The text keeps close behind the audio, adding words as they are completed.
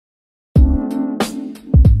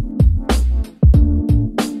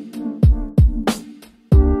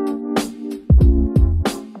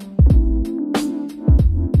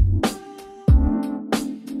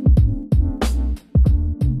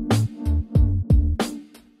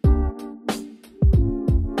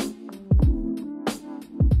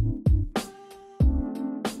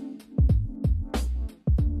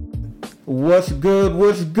What's good?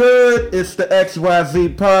 What's good? It's the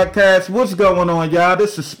XYZ podcast. What's going on, y'all?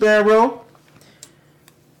 This is Sparrow.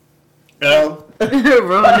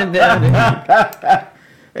 Rolling down.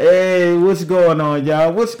 Hey, what's going on,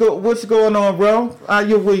 y'all? What's going on, bro? How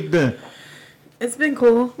your week been? It's been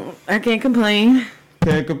cool. I can't complain.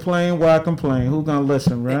 Can't complain. Why complain? Who gonna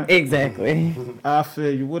listen, right? Exactly. I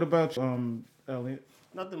feel you. What about you, Elliot?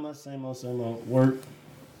 Nothing much. Same old work.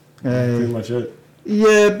 Hey. Pretty much it.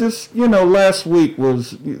 Yeah, this last week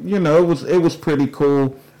was it was pretty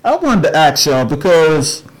cool. I wanted to ask y'all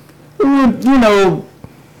because I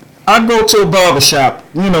go to a barbershop.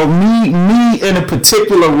 Me and a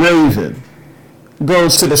particular Raven we go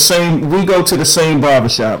to the same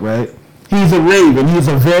barbershop, right? He's a Raven. He's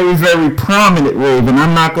a very, very prominent Raven.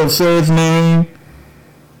 I'm not gonna say his name.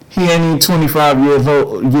 He ain't even 25 years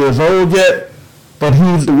old yet. But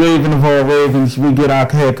he's the Raven of all Ravens. We get our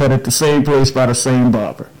haircut at the same place by the same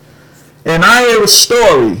barber. And I hear a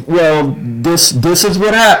story. Well, this is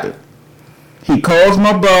what happened. He calls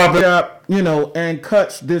my barber up, and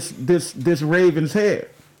cuts this Raven's hair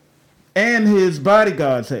and his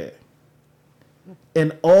bodyguard's hair.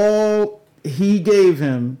 And all he gave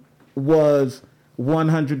him was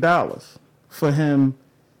 $100 for him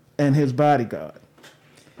and his bodyguard.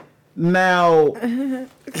 Now,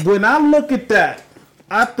 when I look at that,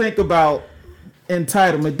 I think about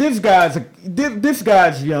entitlement. This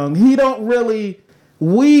guy's young. He don't really.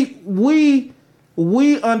 We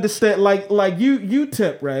understand. Like you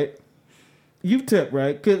tip, right? You tip,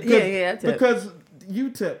 right? I tip. Because you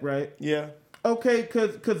tip, right? Yeah. Okay,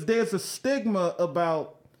 because there's a stigma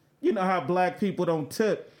about how black people don't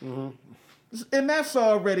tip, and that's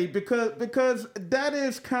already because that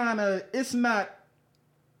is kind of it's not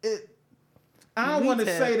it. I don't want to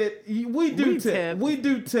say that we do tip. We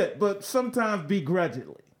do tip, but sometimes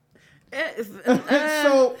begrudgingly.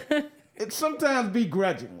 So sometimes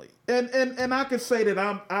begrudgingly, and I can say that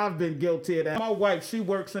I've been guilty of that. My wife, she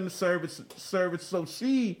works in the service, so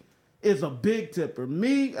she is a big tipper.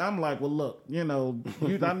 Me, I'm like, well, look, I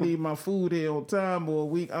need my food here on time, or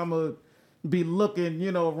I'ma be looking,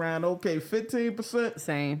 around 15%.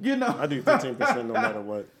 Same. I do 15% no matter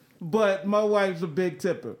what. But my wife's a big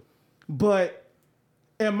tipper. But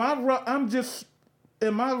am I wrong to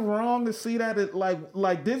see that it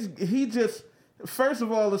like this? He just, first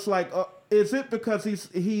of all, it's like, is it because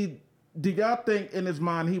do y'all think in his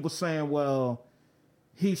mind he was saying, well,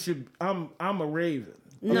 he should, I'm a Raven?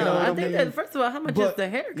 No, I think that first of all, how much is the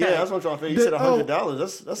haircut? Yeah, that's what I'm trying to figure. You said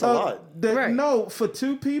 $100. That's a lot. Right. No, for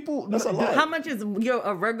two people, that's a lot. How much is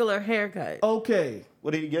a regular haircut? Okay,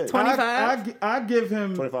 what did he get? 25. I give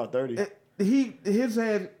him 25, 30. His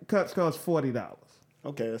haircuts cost $40.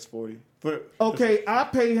 Okay, that's 40. Okay, I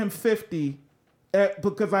pay him $50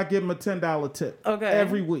 because I give him a $10 tip. Okay,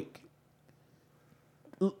 every week.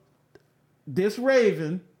 This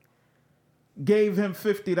Raven gave him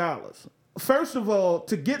 $50. First of all,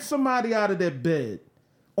 to get somebody out of their bed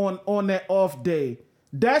on that off day,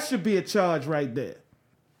 that should be a charge right there.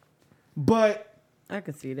 But I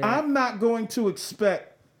can see that. I'm not going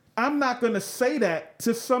to say that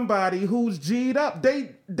to somebody who's G'd up.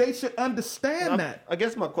 They should understand that. I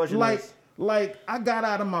guess my question is... Like, I got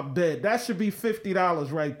out of my bed. That should be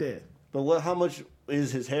 $50 right there. But how much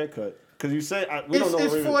is his haircut? Because you say... we don't know.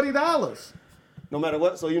 It's $40. No matter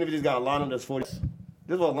what? So even if he's got a lineup that's 40...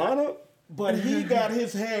 This was a lineup? But he got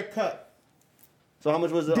his hair cut. So how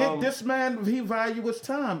much was it? This man, he value his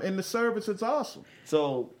time, and the service is awesome.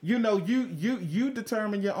 So you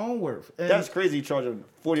determine your own worth. And that's crazy. Charging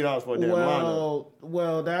 $40 for a damn lineup.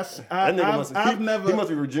 Well, that's he must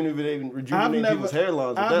be rejuvenating people's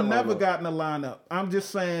hairlines. I've never gotten a lineup. I'm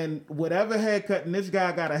just saying, whatever haircut, and this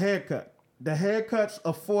guy got a haircut. The haircuts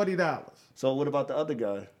are $40. So what about the other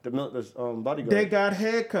guy, the bodyguard? They got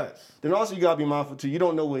haircuts. Then also you gotta be mindful too. You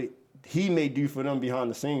don't know what he may do for them behind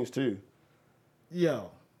the scenes too. Yo,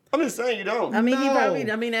 I'm just saying you don't. I mean, he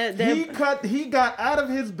probably. I mean, He got out of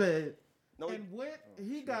his bed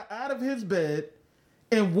He got out of his bed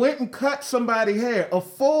and went and cut somebody's hair, a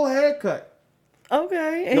full haircut.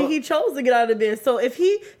 Okay, and he chose to get out of bed. So if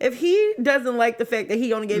he doesn't like the fact that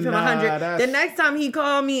he only gave him 100, the next time he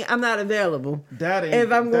called me, I'm not available.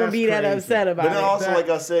 If I'm going to be that upset about it. But then also, like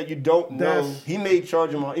I said, you don't know. He may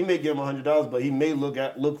charge him. He may give him $100, but he may look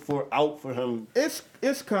out for him.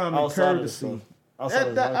 It's common courtesy.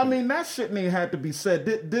 I mean, that shouldn't even have to be said.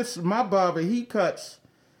 This my barber. He cuts.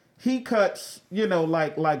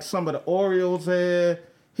 Like some of the Orioles hair.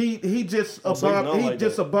 He just a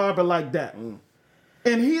barber like that. Mm.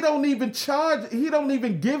 And he don't even charge. He don't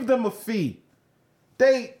even give them a fee.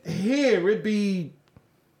 It'd be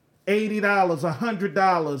 $80,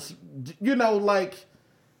 $100. You know, like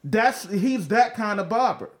he's that kind of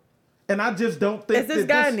barber, and I just don't think. Is this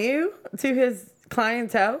guy new to his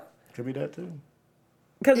clientele? Could be that too.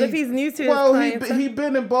 Because if he's new to his clientele, he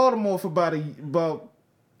been in Baltimore for about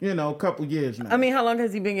a couple years now. I mean, how long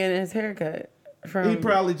has he been getting his haircut? He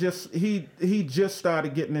probably just he just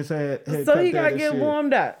started getting his hair cut. So he gotta get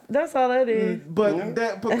warmed up. That's all that is. But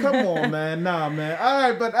come on, man, nah, man. All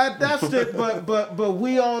right, but that's it. But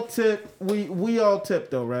we all tip. We all tip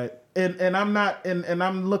though, right? And I'm not and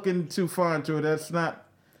I'm looking too far into it. That's not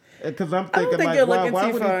because I'm thinking like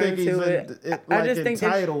why would he think he's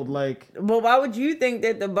entitled? Well, why would you think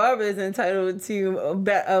that the barber is entitled to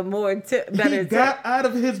a more better? He got out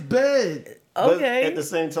of his bed. Okay. But at the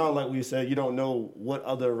same time, like we said, you don't know what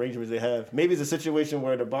other arrangements they have. Maybe it's a situation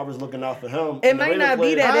where the barber's looking out for him. It might not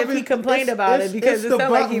be that if he complained about it, because it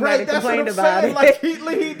sounds like he might have complained about it. Like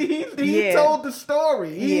he told the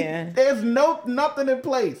story. There's nothing in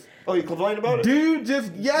place. Oh, he complained about it? Dude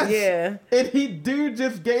just and dude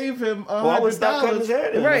just gave him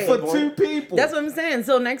 $100 for two people. That's what I'm saying.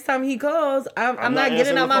 So next time he calls, I'm not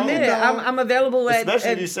getting out my bed. I'm available at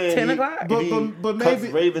 10 o'clock. But maybe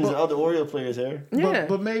Ravens and other Oriole players here. Yeah.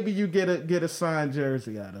 But maybe you get a signed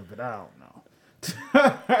jersey out of it. I don't know.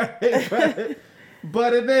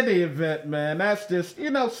 But in any event, man, that's just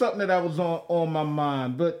something that was on my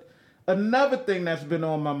mind. But another thing that's been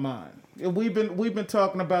on my mind. We've been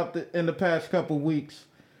talking about in the past couple of weeks,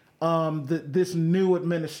 this new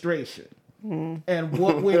administration and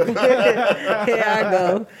what we. Here I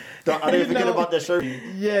go. I didn't forget about that shirt.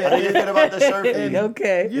 Yeah, I didn't forget about that shirt.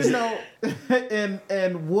 Okay.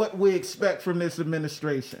 And what we expect from this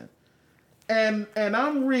administration, and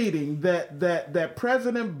I'm reading that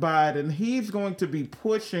President Biden, he's going to be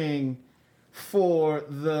pushing for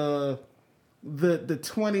the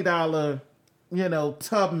 $20.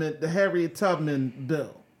 Tubman, the Harriett Tubman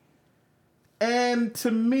bill. And to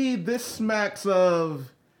me, this smacks of,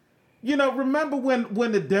 remember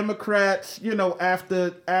when the Democrats,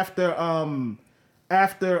 after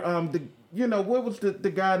what was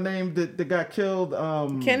the guy named that got killed?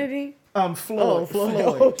 Kennedy? Floyd.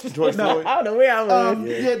 George Floyd. I don't know where I was.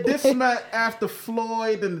 This smack after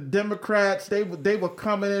Floyd and the Democrats, they were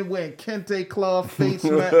coming in wearing kente cloth face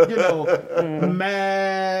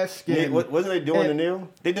mask. And, wasn't they doing the kneel?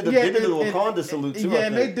 They did the Wakanda salute too. Yeah,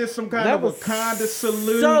 and they did some kind of Wakanda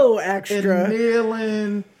salute. So extra. And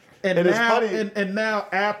kneeling. And now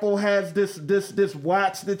Apple has this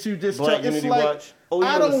watch that you just Black Unity watch.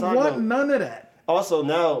 I don't want none of that. Also,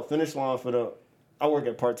 now Finish Line I work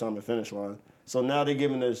at part-time at Finish Line. So now they're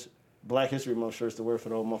giving us Black History Month shirts to wear for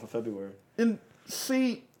the whole month of February. And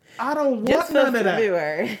see, I don't want none of that.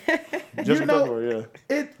 February. Just for February,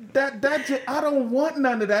 yeah. I don't want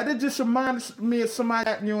none of that. It just reminds me of somebody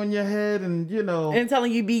tapping you on your head and and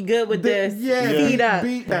telling you be good with this. Beat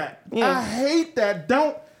that. Yeah. I hate that.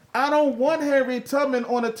 I don't want Harriet Tubman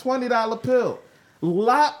on a $20 pill.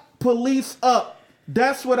 Lock police up.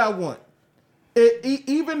 That's what I want.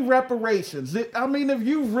 Even reparations. If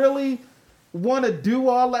you really want to do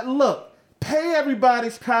all that, look, pay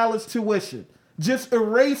everybody's college tuition. Just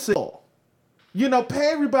erase it all. Pay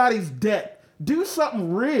everybody's debt. Do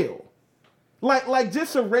something real. Like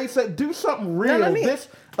just erase it. Do something real. This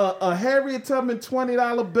a Harriet Tubman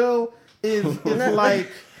 $20 bill is like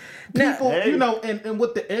people, and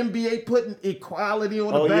with the NBA putting equality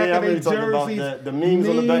on the back of their jerseys. The memes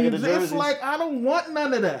on the back of the jerseys. It's like I don't want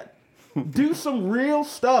none of that. Do some real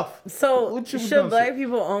stuff. So should black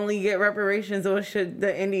people only get reparations, or should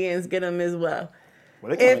the Indians get them as well?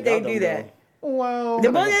 If they do that. Well,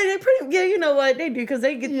 they pretty. Yeah, you know what they do, because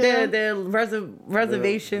they get their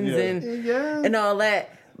reservations and all that.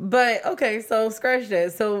 But okay, so scratch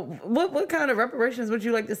that. So what kind of reparations would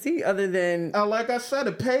you like to see other than? Like I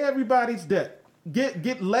said, pay everybody's debt.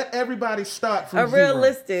 Let everybody start from a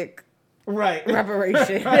realistic. Right.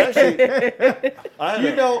 Reparation.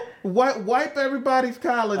 Wipe everybody's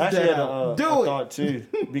college debt out. Do it. Thought too,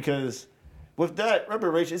 because with that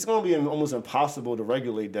reparation, it's going to be almost impossible to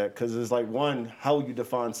regulate that, because it's like, one, how you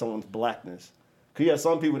define someone's blackness. Because you have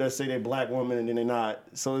some people that say they're black women and then they're not.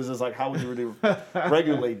 So it's just like, how would you really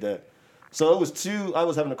regulate that? So it was I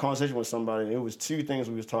was having a conversation with somebody, and it was two things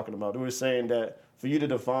we was talking about. They were saying that for you to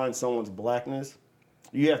define someone's blackness,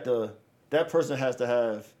 that person has to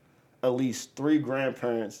have at least 3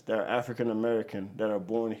 grandparents that are African American that are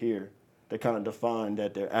born here that kind of define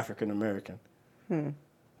that they're African American.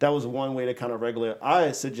 That was one way to kind of regulate. I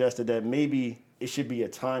had suggested that maybe it should be a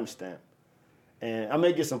timestamp. And I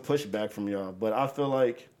may get some pushback from y'all, but I feel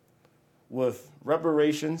like with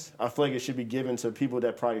reparations, I feel like it should be given to people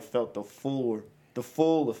that probably felt the full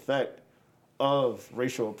effect of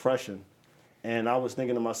racial oppression. And I was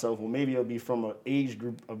thinking to myself, well, maybe it'll be from an age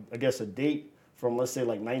group, I guess a date from, let's say,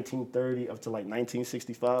 like 1930 up to like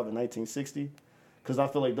 1965 and 1960. Because I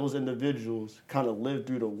feel like those individuals kind of lived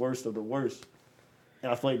through the worst of the worst.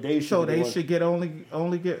 And I feel like they should. So they should get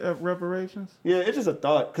only get reparations? Yeah, it's just a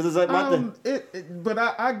thought. Because it's like my thing. But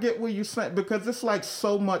I get what you're saying, because it's like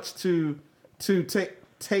so much to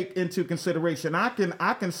take into consideration. I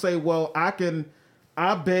can say, well,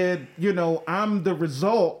 I bet, you know, I'm the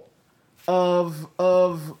result of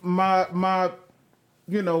my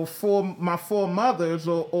you know, my foremothers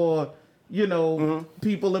or you know,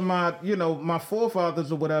 people in my, you know, my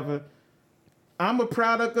forefathers or whatever. I'm a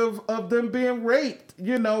product of them being raped,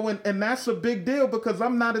 you know, and that's a big deal because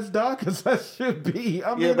I'm not as dark as I should be.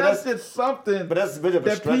 I mean, that's just something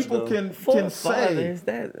that people can say.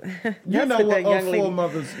 You know what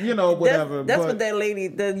foremothers, you know, whatever. That's what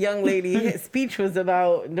the young lady speech was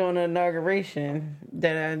about during the inauguration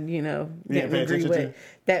that I, you know, didn't agree with.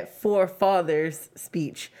 That forefathers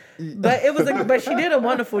speech, but but she did a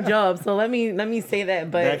wonderful job. So let me say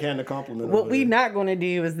that. But backhand compliment. What we not going to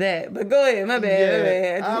do is that. But go ahead, my bad.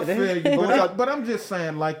 Yeah, I feel you, but I'm just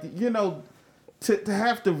saying, like, you know, to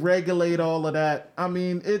have to regulate all of that. I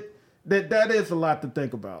mean, that is a lot to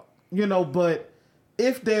think about, you know. But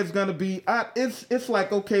if there's gonna be, it's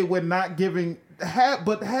like, okay, we're not giving have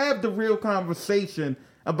the real conversation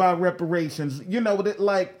about reparations. You know, that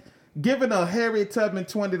like. Giving a Harriett Tubman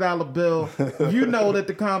 $20 bill, you know that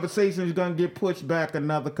the conversation is gonna get pushed back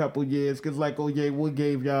another couple years because, like, oh yeah, we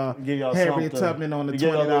gave y'all Harriett Tubman on the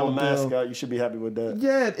 $20 bill. Mascot, you should be happy with that.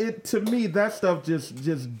 Yeah, to me that stuff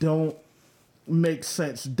just don't make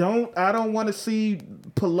sense. I don't want to see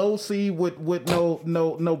Pelosi with no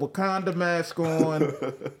Wakanda mask on.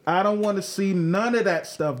 I don't want to see none of that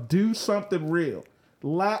stuff. Do something real.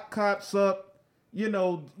 Lock cops up. You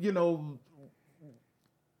know.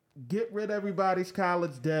 Get rid of everybody's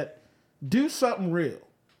college debt. Do something real.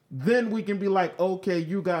 Then we can be like, okay,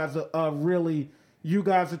 you guys are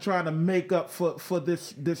trying to make up for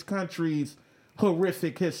this country's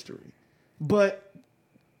horrific history. But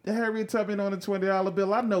Harriett Tubman on a $20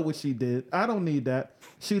 bill, I know what she did. I don't need that.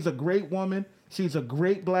 She's a great woman. She's a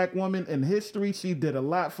great black woman in history. She did a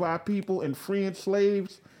lot for our people and freeing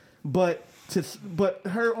slaves. But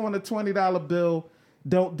her on a $20 bill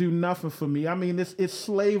don't do nothing for me. I mean, it's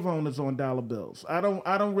slave owners on dollar bills. I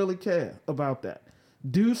don't really care about that.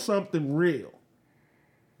 Do something real.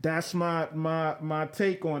 That's my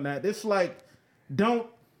take on that. It's like,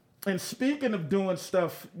 and speaking of doing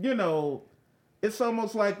stuff, you know, it's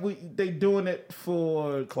almost like they doing it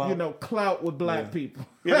for clout. You know, clout with black people.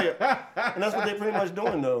 Yeah. And that's what they're pretty much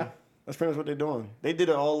doing though. That's pretty much what they're doing. They did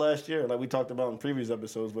it all last year, like we talked about in previous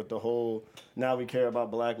episodes with the whole, now we care about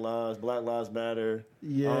Black Lives Matter.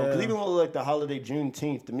 Yeah. Because even with like the holiday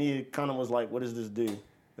Juneteenth, to me, it kind of was like, what does this do?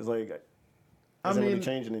 It's like, doesn't really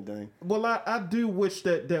change anything. Well, I do wish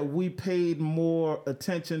that we paid more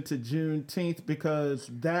attention to Juneteenth because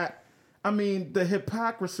the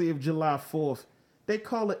hypocrisy of July 4th, they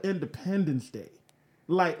call it Independence Day.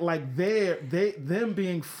 Like them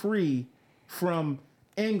being free from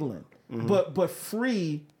England, but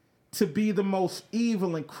free to be the most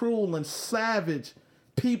evil and cruel and savage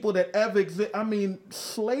people that ever exist. I mean,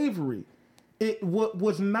 slavery, it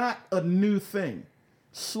was not a new thing.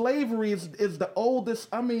 Slavery is the oldest.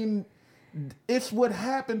 I mean, it's what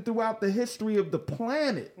happened throughout the history of the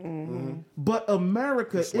planet. Mm-hmm. But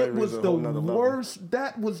America, it was the worst. Level.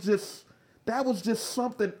 That was just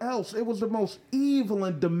something else. It was the most evil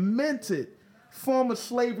and demented form of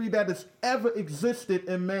slavery that has ever existed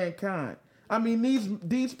in mankind. I mean,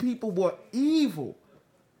 these people were evil.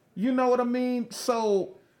 You know what I mean?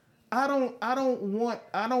 So I don't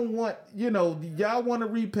want, you know, y'all want to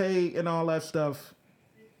repay and all that stuff.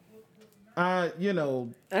 I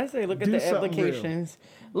say look at the applications.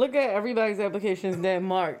 Real. Look at everybody's applications that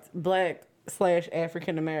marked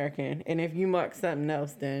Black/African American, and if you mark something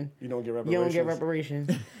else, then you don't get reparations.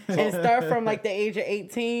 And start from like the age of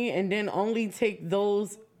 18, and then only take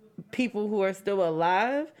those people who are still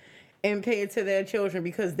alive and pay it to their children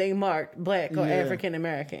because they marked Black or African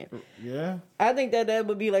American. Yeah, I think that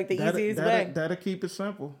would be like the easiest way. That'll keep it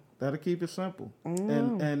simple.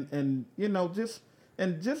 And you know, just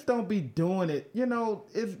don't be doing it. You know,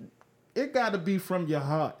 it got to be from your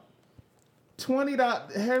heart.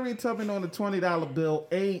 $20 Harriett Tubman on the $20 bill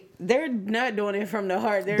ain't. They're not doing it from the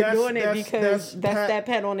heart. They're doing it because that's that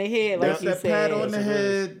pat on the head, like you said. That's that pat on the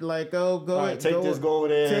head, like, oh, go ahead, take this, go over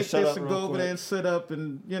there, take this and go over there and sit up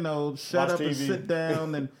and, you know, shut up and sit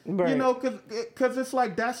down and right. You know, because it's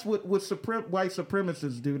like that's what white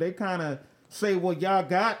supremacists do. They kind of say, well, y'all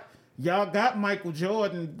got Y'all got Michael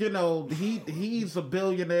Jordan, he's a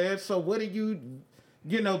billionaire. So what do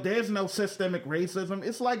there's no systemic racism.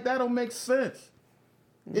 It's like, that don't make sense.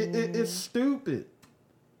 It's stupid.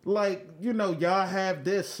 Like, y'all have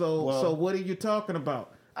this, so what are you talking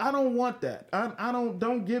about? I don't want that. I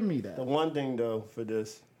don't give me that. The one thing though for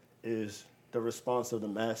this is the response of the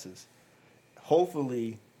masses.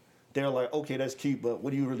 Hopefully they're like, okay, that's cute, but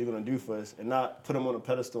what are you really going to do for us? And not put them on a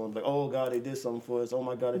pedestal and be like, oh God, they did something for us. Oh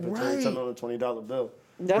my God, they put something on a $20 bill.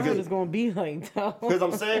 That's what it's going to be like, though. Because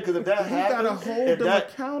I'm saying, because if that happens, you got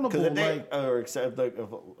to hold them accountable. Because if they if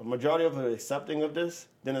a majority of them are accepting of this,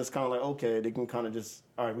 then it's kind of like, okay, they can kind of just,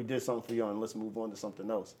 all right, we did something for y'all and let's move on to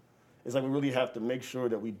something else. It's like we really have to make sure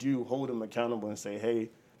that we do hold them accountable and say, hey,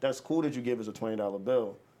 that's cool that you give us a $20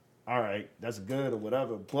 bill. All right, that's good or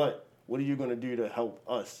whatever, but what are you going to do to help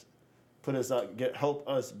us? Help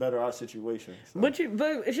us better our situation. So. But should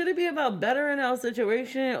it be about bettering our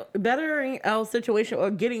situation,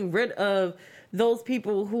 or getting rid of those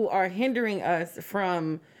people who are hindering us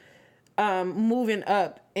from moving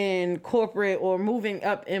up in corporate or moving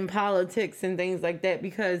up in politics and things like that?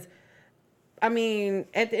 Because, I mean,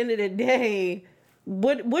 at the end of the day,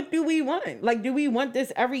 what do we want? Like, do we want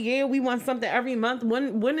this every year? We want something every month?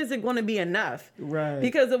 When is it going to be enough? Right.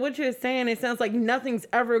 Because of what you're saying, it sounds like nothing's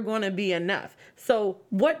ever going to be enough. So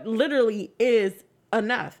what literally is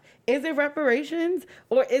enough? Is it reparations?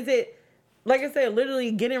 Or is it, like I said,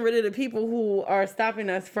 literally getting rid of the people who are stopping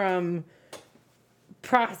us from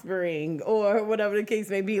prospering or whatever the case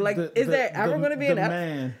may be? Like, is there ever going to be enough?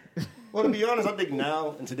 Man. Well, to be honest, I think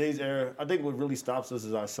now, in today's era, I think what really stops us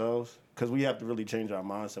is ourselves, because we have to really change our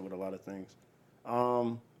mindset with a lot of things.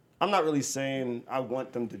 I'm not really saying I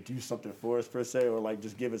want them to do something for us, per se, or like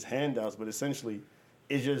just give us handouts, but essentially,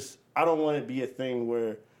 it's just, I don't want it to be a thing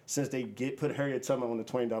where, since they put Harriett Tubman on the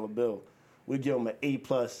 $20 bill, we give them an A+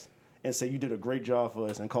 and say, you did a great job for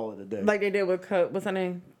us, and call it a day. Like they did with, what's her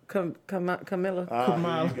name? Camilla.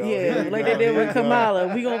 Kamala. Yeah, like they did with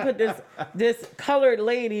Kamala. We gonna put this colored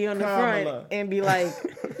lady on the front and be like,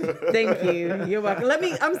 "Thank you, you're welcome."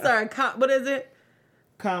 I'm sorry. What is it?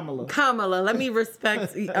 Kamala. Let me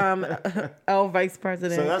respect our vice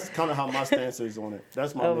president. So that's kind of how my stance is on it.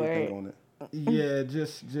 That's my main thing on it. Yeah,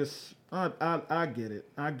 I get it.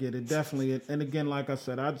 I get it definitely. And again, like I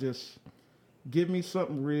said, I just give me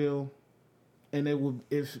something real. And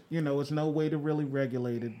it's no way to really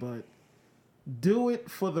regulate it, but do it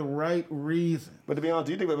for the right reason. But to be honest,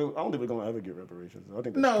 I don't think we're going to ever get reparations. I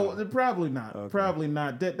think probably not. Okay. Probably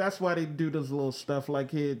not. That's why they do this little stuff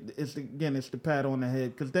like here. It's the pat on the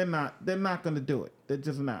head, because they're not going to do it. They're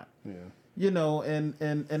just not. Yeah.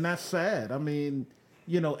 And that's sad. I mean,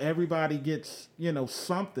 everybody gets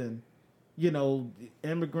something.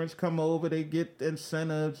 Immigrants come over, they get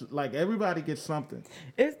incentives. Like, everybody gets something.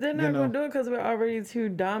 They're not going to do it because we're already too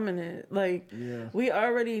dominant. Like, we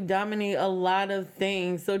already dominate a lot of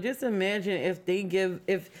things. So just imagine if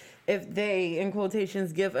they, in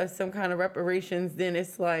quotations, give us some kind of reparations, then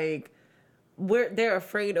it's like they're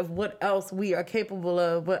afraid of what else we are capable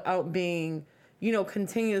of without being,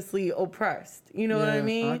 continuously oppressed. You know what I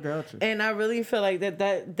mean? I got you. And I really feel like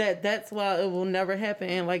that's why it will never happen.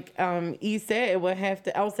 And like E said, it would have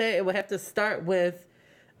to start with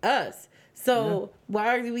us. So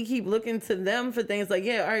why do we keep looking to them for things like,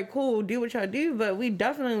 all right, cool, do what y'all do, but we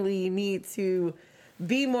definitely need to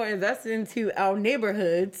be more invested into our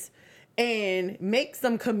neighborhoods and make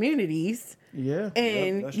some communities. Yeah.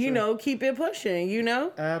 And, keep it pushing,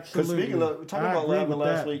 Absolutely. Because speaking of, talking about what happened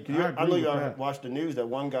last week, I know y'all watched the news that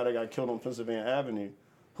one guy that got killed on Pennsylvania Avenue,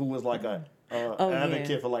 who was like an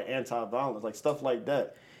advocate for like anti-violence, like stuff like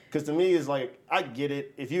that. Because to me, it's like, I get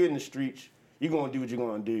it. If you're in the streets, you're going to do what you're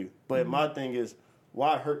going to do. But my thing is,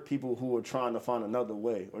 why hurt people who are trying to find another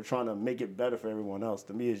way or trying to make it better for everyone else?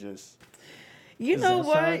 To me, it's just... You know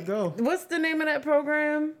what? What's the name of that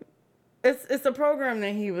program? It's a program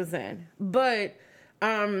that he was in, but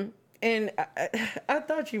and I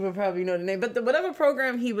thought you would probably know the name, but whatever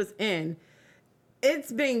program he was in,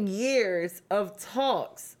 it's been years of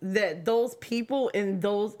talks that those people in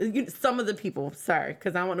those some of the people, sorry,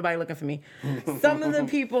 because I don't want nobody looking for me, some of the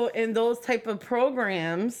people in those type of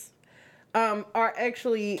programs are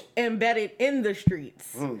actually embedded in the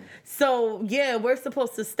streets. So we're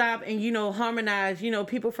supposed to stop and harmonize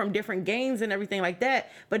people from different gangs and everything like that,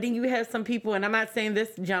 but then you have some people, and I'm not saying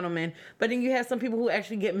this gentleman, but then you have some people who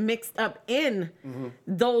actually get mixed up in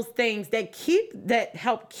those things that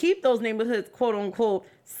help keep those neighborhoods, quote unquote,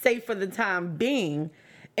 safe for the time being,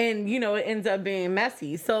 and it ends up being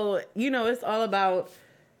messy. So it's all about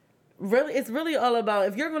really all about,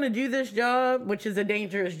 if you're going to do this job, which is a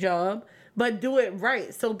dangerous job, but do it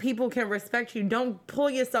right so people can respect you. Don't pull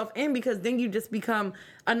yourself in because then you just become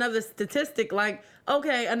another statistic. Like,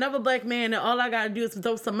 okay, another black man, and all I got to do is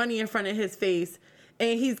throw some money in front of his face,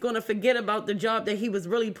 and he's going to forget about the job that he was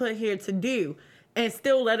really put here to do and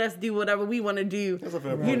still let us do whatever we want to do,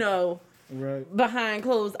 you know, behind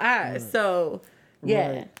closed eyes. Right. So,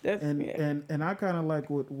 yeah. Right. And I kind of like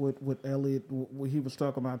what Elliot, what he was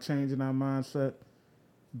talking about changing our mindset.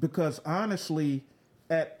 Because honestly,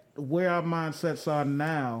 at where our mindsets are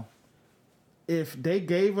now, if they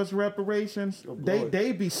gave us reparations,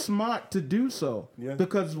 they'd be smart to do so. Yeah.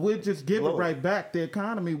 Because we'd just give it right back. The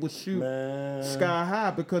economy would shoot sky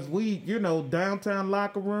high because we, downtown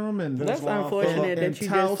locker room and that's unfortunate that you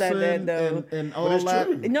just said that though. And all that.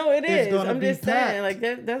 True. No, it is. I'm just saying, like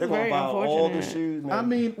that's very unfortunate. All the shoes, man. I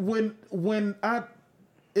mean,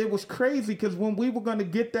 it was crazy because when we were going to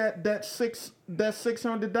get that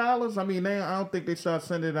 $600, I mean, I don't think they started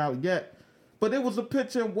sending it out yet. But it was a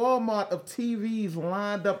picture in Walmart of TVs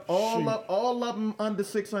lined up, all of them under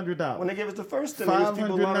 $600. When they gave us the first thing, there was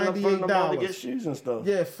people lining up front of the mall to get shoes and stuff.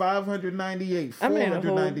 Yeah, $598,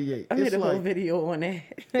 $498. I made a whole video on that.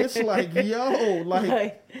 It's like,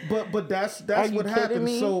 but that's what happened.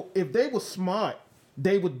 So if they were smart,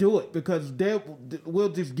 they would do it because we'll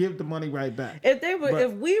just give the money right back.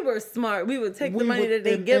 If we were smart, we would take the money that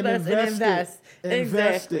they give us and invest.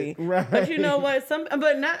 Exactly. Right. But you know what?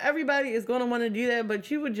 But not everybody is going to want to do that. But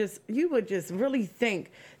you would just really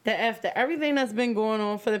think that after everything that's been going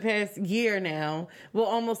on for the past year now, well,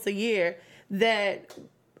 almost a year, that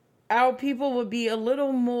our people would be move a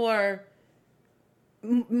little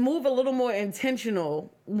more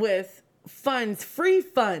intentional with free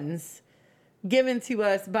funds given to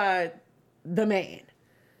us by the man.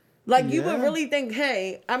 Like, you would really think,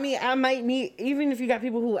 hey, I mean, I might need, even if you got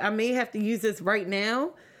people who I may have to use this right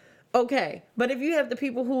now, okay. But if you have the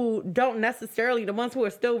people who don't necessarily, the ones who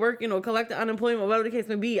are still working or collecting unemployment, whatever the case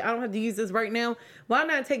may be, I don't have to use this right now. Why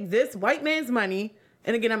not take this white man's money,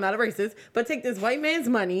 and again, I'm not a racist, but take this white man's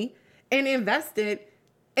money and invest it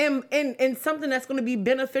in something that's going to be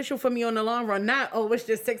beneficial for me on the long run. Not, it's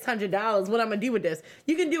just $600. What I'm going to do with this?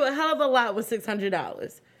 You can do a hell of a lot with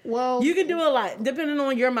 $600. Well, you can do a lot depending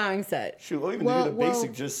on your mindset. Shoot, or even do the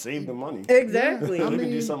basic, just save the money. Exactly. Yeah. I mean, you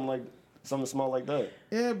can do something small like that.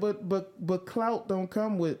 Yeah, but clout don't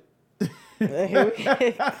come with.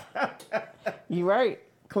 You're right.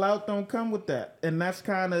 Clout don't come with that, and that's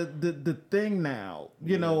kind of the thing now.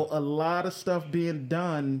 You know, a lot of stuff being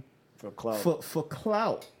done for clout. For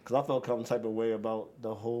clout. Because I felt some type of way about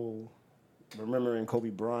the whole remembering Kobe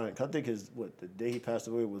Bryant. Cause I think the day he passed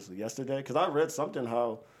away was yesterday. Because I read something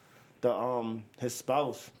how his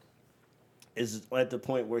spouse is at the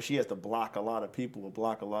point where she has to block a lot of people,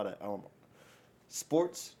 block a lot of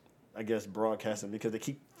sports, I guess, broadcasting, because they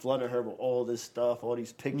keep flooding her with all this stuff, all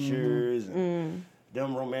these pictures, and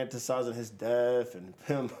them romanticizing his death, and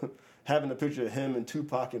him having a picture of him and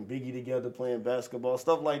Tupac and Biggie together playing basketball,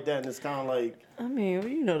 stuff like that. And it's kind of like, I mean,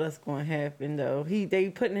 you know that's going to happen though. They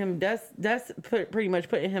putting him, that's pretty much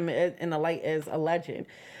putting him in the light as a legend.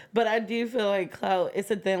 But I do feel like clout, it's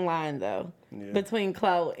a thin line though, between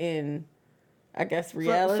clout and, I guess,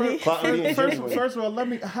 reality. First of all,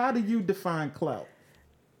 how do you define clout?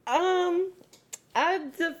 So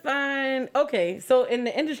in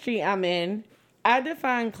the industry I'm in, I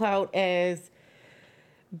define clout as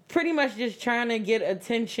pretty much just trying to get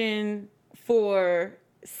attention for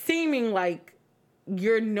seeming like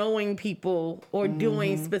you're knowing people or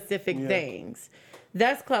doing specific things.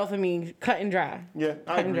 That's clout for me, cut and dry. Yeah,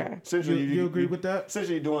 I agree. Essentially, you agree with that?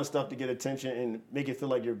 Essentially, you're doing stuff to get attention and make it feel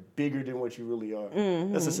like you're bigger than what you really are.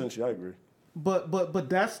 Mm-hmm. That's essentially, I agree. But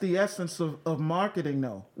that's the essence of marketing,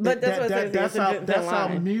 though. But that's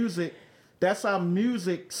how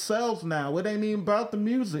music sells now. It ain't even about the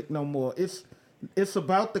music no more. It's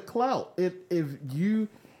about the clout. And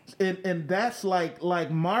that's like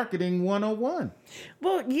marketing 101.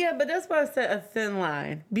 Well, yeah, but that's why I said a thin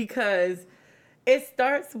line, because it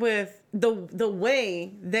starts with the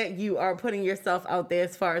way that you are putting yourself out there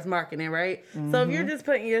as far as marketing, right? Mm-hmm. So if you're just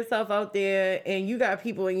putting yourself out there and you got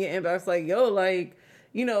people in your inbox like, yo, like,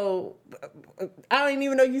 you know, I didn't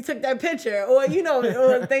even know you took that picture, or, you know,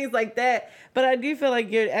 or things like that. But I do feel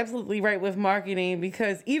like you're absolutely right with marketing,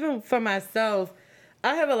 because even for myself,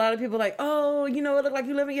 I have a lot of people like, oh, you know, it look like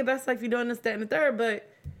you living your best life, you're doing this, that, and the third.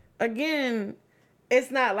 But again, it's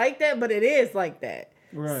not like that, but it is like that.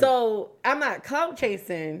 Right. So I'm not clout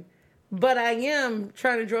chasing, but I am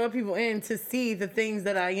trying to draw people in to see the things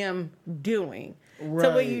that I am doing. Right.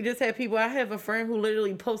 So when you just have people, I have a friend who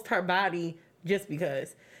literally posts her body just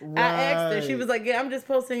because. Right. I asked her, she was like, yeah, I'm just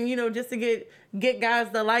posting, just to get guys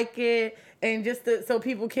to like it and just so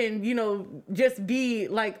people can, just be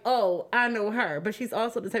like, oh, I know her. But she's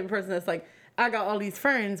also the type of person that's like, I got all these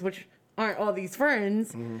friends, which aren't all these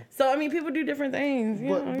friends. Mm-hmm. So, I mean, people do different things.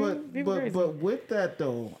 But with that,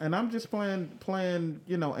 though, and I'm just playing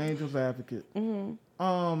angel's advocate.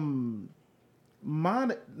 Mm-hmm.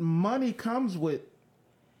 Money comes with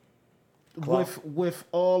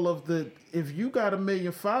all of the. If you got 1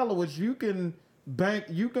 million followers, you can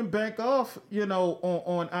bank off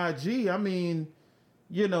on IG. I mean,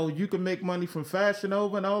 you can make money from Fashion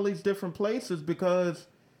Over and all these different places because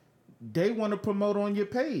they want to promote on your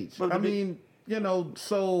page. But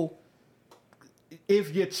so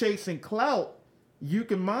if you're chasing clout, you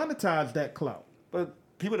can monetize that clout. But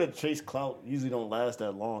people that chase clout usually don't last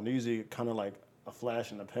that long. They're usually kind of like a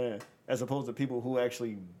flash in the pan, as opposed to people who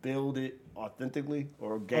actually build it authentically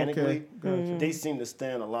or organically. Okay. Gotcha. They seem to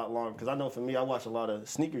stand a lot longer. Because I know for me, I watch a lot of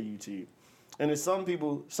sneaker YouTube. And there's some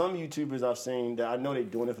YouTubers I've seen that I know they're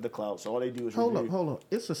doing it for the clout, so all they do is review. Hold up.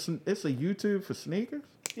 It's a YouTube for sneakers?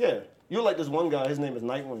 Yeah. You're like this one guy, his name is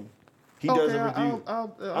Nightwing. He does a review.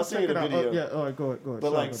 I'll send you the video. Yeah, all right, go ahead.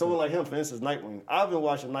 But like someone like him, for instance, Nightwing. I've been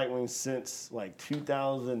watching Nightwing since like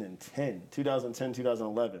 2010,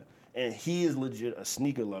 2011. And he is legit a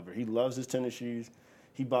sneaker lover. He loves his tennis shoes.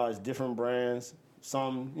 He buys different brands.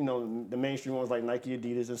 Some, the mainstream ones like Nike,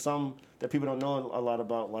 Adidas, and some that people don't know a lot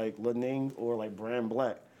about, like Li-Ning or like Brand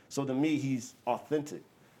Black. So to me, he's authentic.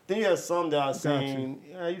 Then you have some that are saying,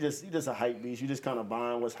 you're just a hype beast. You just kind of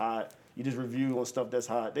buying what's hot. You just review on stuff that's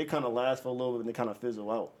hot. They kind of last for a little bit and they kind of fizzle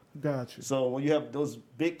out. Gotcha. So when you have those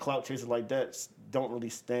big clout chasers like that, don't really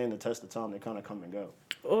stand the test of time. They kind of come and go.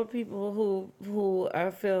 Or people who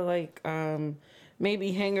I feel like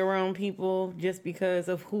maybe hang around people just because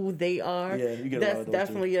of who they are. Yeah, you get that's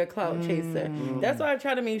definitely a clout chaser. Mm. That's why I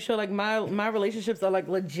try to make sure like my relationships are like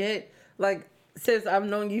legit. Like, sis, I've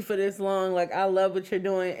known you for this long. Like, I love what you're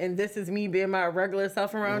doing, and this is me being my regular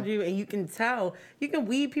self around you. And you can tell, you can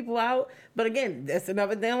weed people out. But again, that's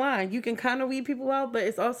another thin line. You can kind of weed people out, but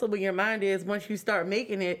it's also where your mind is once you start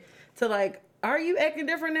making it to like, are you acting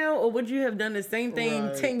different now, or would you have done the same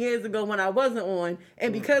thing 10 years ago when I wasn't on?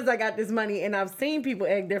 And because I got this money and I've seen people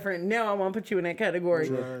act different, now I want to put you in that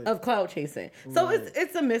category of clout chasing. So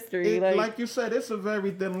it's a mystery. Like you said, it's a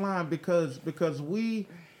very thin line because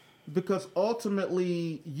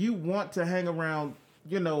ultimately you want to hang around,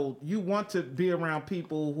 you want to be around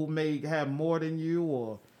people who may have more than you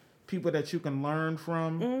or people that you can learn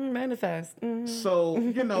from. Manifest. Mm-hmm. So,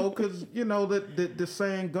 because, the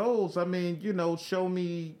saying goes, I mean, show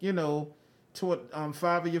me, 5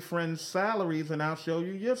 of your friends' salaries and I'll show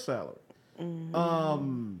you your salary.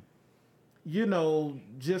 Mm-hmm.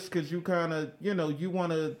 Just because you kind of, you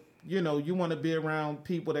want to be around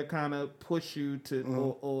people that kind of push you to,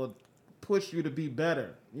 or push you to be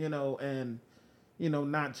better, and,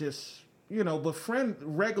 not just, but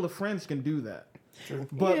regular friends can do that. Sure.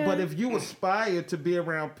 But if you aspire to be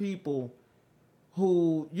around people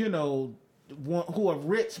who who are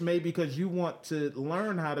rich, maybe because you want to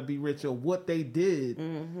learn how to be rich or what they did,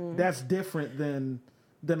 that's different than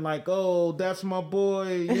like, oh, that's my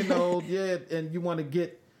boy, and you want to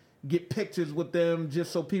get pictures with them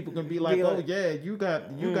just so people can be like, oh yeah, you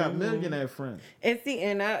got millionaire friends. And see,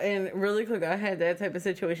 and really quick, I had that type of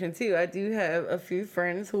situation too. I do have a few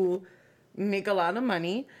friends who make a lot of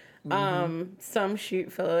money. Some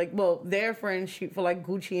shoot for their friends shoot for like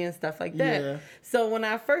Gucci and stuff like that. Yeah. So when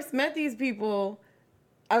I first met these people,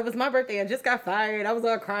 it was my birthday. I just got fired. I was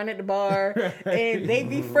all crying at the bar, and they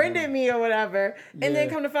befriended me or whatever. And then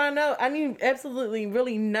come to find out, I knew absolutely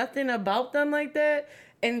really nothing about them like that.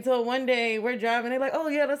 Until one day we're driving, they're like, "Oh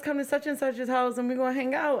yeah, let's come to such and such's house and we're gonna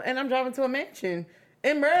hang out." And I'm driving to a mansion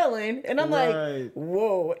in Maryland, and I'm like,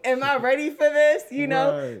 whoa, am I ready for this?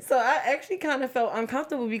 So I actually kind of felt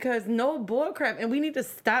uncomfortable because no bull crap, and we need to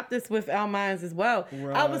stop this with our minds as well.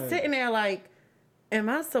 I was sitting there like, am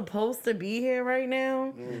I supposed to be here right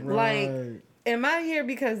now? Like, am I here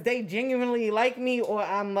because they genuinely like me, or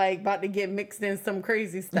I'm like about to get mixed in some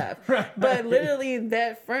crazy stuff? But literally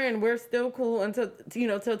that friend, we're still cool until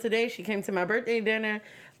till today. She came to my birthday dinner.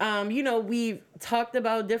 We've talked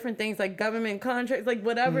about different things like government contracts, like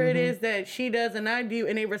whatever it is that she does and I do,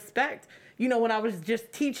 and they respect, when I was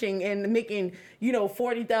just teaching and making,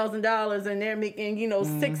 $40,000 and they're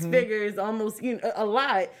making, 6 figures, almost, a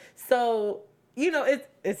lot. So,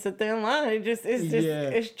 it's a thin line.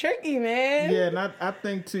 It's tricky, man. Yeah. And I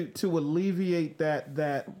think to alleviate that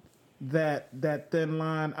thin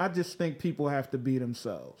line, I just think people have to be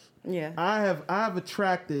themselves. Yeah. I've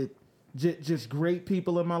attracted just great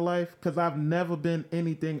people in my life, because I've never been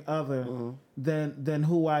anything other than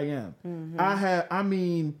who I am.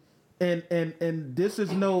 And this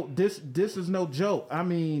is no joke. I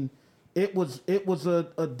mean, it was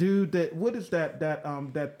a dude that, what is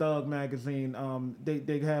that Thug magazine?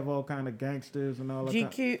 They have all kind of gangsters and all that.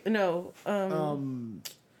 GQ, no.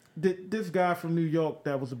 This guy from New York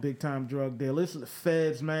that was a big time drug dealer. Listen to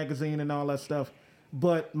Feds magazine and all that stuff.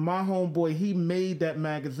 But my homeboy, he made that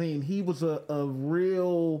magazine. He was a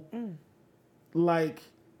real, like,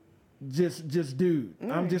 just dude.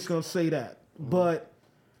 I'm just gonna say that. But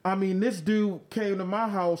I mean, this dude came to my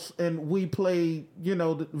house and we played,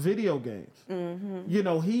 the video games.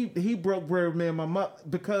 He broke bread with me and my mother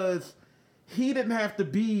because he didn't have to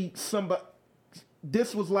be somebody.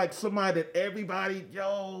 This was like somebody that everybody,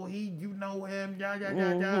 you know him,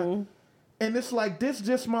 yeah. And it's like, this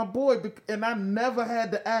just my boy. And I never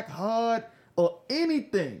had to act hard or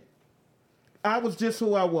anything. I was just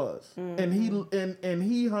who I was. And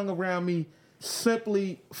he hung around me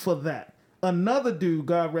simply for that. Another dude,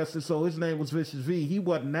 God rest his soul, his name was Vicious V. He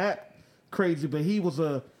wasn't that crazy, but he was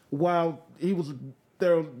a thorough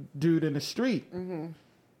dude in the street.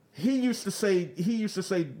 He used to say,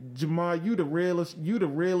 Jamal, you the realest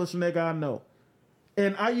nigga I know.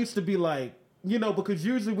 And I used to be like, because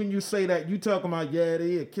usually when you say that, you talking about,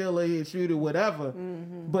 they a killer, he a shooter, whatever.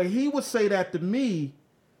 But he would say that to me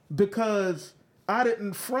because I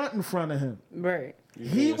didn't front in front of him. Right.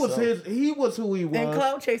 He was who he was. And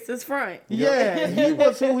Clout Chasers front. Yeah, he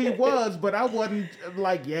was who he was, but I wasn't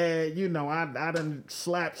like, I done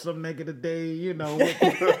slapped some nigga today,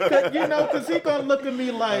 because he gonna look at me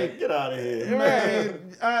like, get out of here,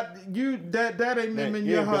 man. That ain't even in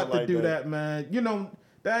your heart to do that, man.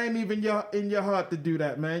 That ain't even in your heart to do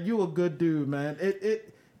that, man. You a good dude, man.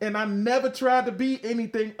 And I never tried to be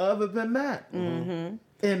anything other than that. And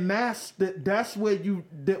that's where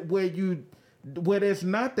there's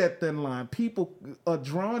not that thin line. People are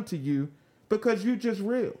drawn to you because you're just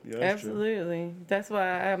real. Yeah, absolutely. True. That's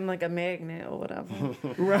why I'm like a magnet or whatever.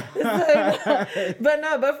 Right.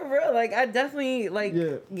 But for real, like I definitely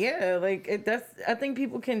I think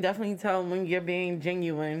people can definitely tell when you're being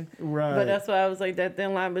genuine. Right. But that's why I was like that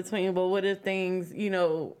thin line between, well, what if things,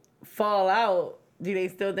 fall out? Do they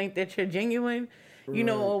still think that you're genuine?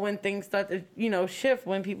 Or when things start to, shift,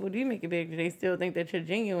 when people do make it big, do they still think that you're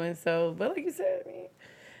genuine? So, but like you said, I mean,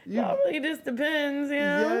 y'all really just depends,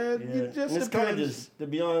 Yeah, it just it's depends. kind of just, to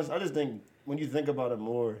be honest, I just think when you think about it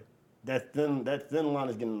more, that thin line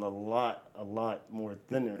is getting a lot more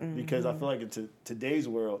thinner because I feel like in today's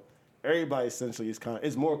world, everybody essentially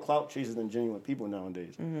is more clout chasers than genuine people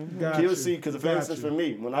nowadays. You'll see, because for instance, for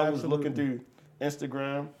me, when I was looking through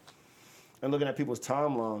Instagram and looking at people's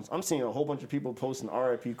timelines, I'm seeing a whole bunch of people posting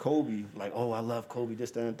R.I.P. Kobe, like, oh, I love Kobe, this,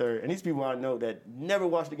 that, and third. And these people I know that never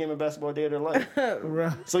watched a game of basketball a day of their life.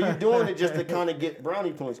 Right. So you're doing it just to kind of get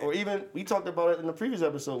brownie points. Or even, we talked about it in the previous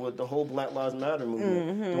episode with the whole Black Lives Matter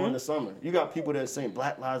movement during the summer. You got people that are saying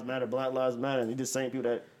Black Lives Matter, and you're just saying people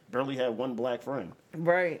that barely have one black friend.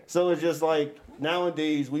 Right. So it's just like,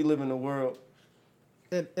 nowadays, we live in a world.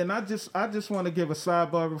 And I just want to give a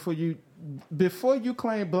sidebar before you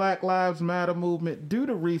claim Black Lives Matter movement, do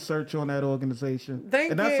the research on that organization. Thank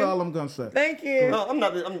you. And that's all I'm gonna say. Thank you. No, I'm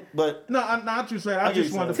not. But no, I'm not you saying. I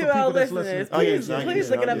just wanted for to our people that's listeners, listening. please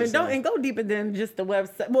look it up and go deeper than just the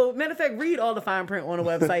website. Well, matter of fact, read all the fine print on the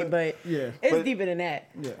website, but it's deeper than that.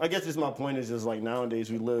 Yeah. I guess just my point is just like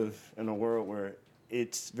nowadays we live in a world where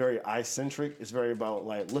it's very eye-centric. It's very about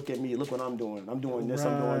like, look at me, look what I'm doing. I'm doing this,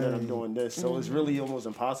 I'm doing that, I'm doing this. So it's really almost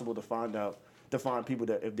impossible to find people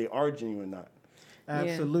that if they are genuine or not.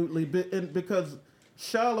 Absolutely, because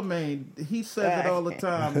Charlemagne, he says it all the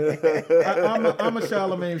time. I'm a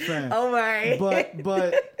Charlemagne fan. Oh my!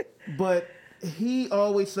 But he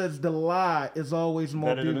always says the lie is always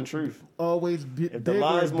more better than the truth. Always bigger and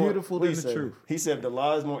beautiful than the truth. He said if the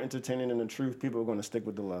lie is more entertaining than the truth, people are going to stick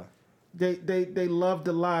with the lie. They love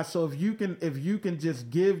the lie. So if you can just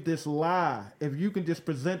give this lie, if you can just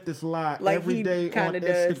present this lie like every day on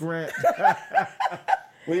Instagram.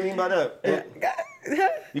 What do you mean by that?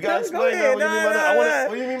 You gotta explain that. What do you mean by that?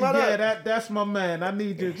 What do you mean by that? Yeah, that's my man. I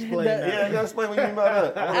need to explain that. Yeah, you gotta explain what you mean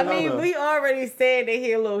by that. I mean, we already said that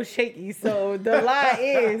he a little shaky. So the lie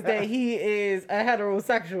is that he is a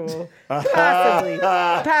heterosexual.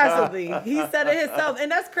 Possibly. He said it himself,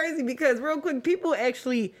 and that's crazy because real quick, people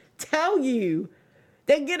actually tell you,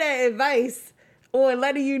 they get that advice or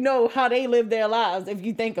letting you know how they live their lives if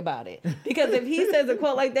you think about it. Because if he says a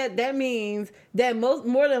quote like that, that means that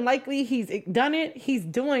more than likely he's done it, he's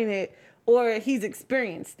doing it, or he's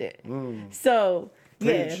experienced it. So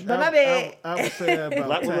Yeah, but my bad. I would say that about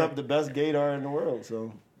Black women Tank. have the best gaydar in the world,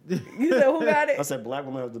 so. You said who got it? I said black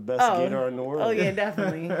women have the best gaydar in the world. Oh yeah,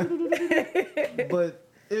 definitely. But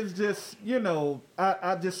it's just,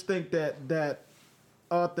 I just think that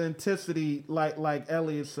authenticity, like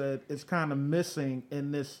Elliot said, is kind of missing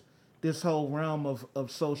in this whole realm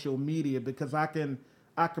of social media, because I can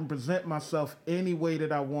present myself any way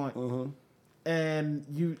that I want. Mm-hmm. And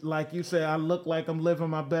you say, I look like I'm living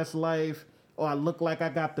my best life, or I look like I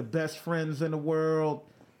got the best friends in the world.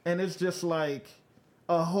 And it's just like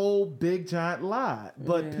a whole big giant lie.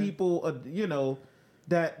 But people,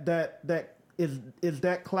 that is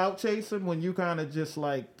that clout chasing when you kind of just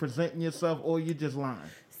like presenting yourself, or you just lying?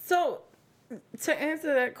 So, to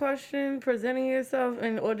answer that question, presenting yourself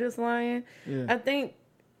or just lying, I think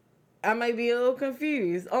I might be a little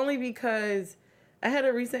confused, only because I had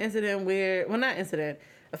a recent incident where, well, not incident,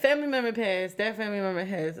 a family member passed. That family member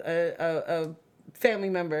has a family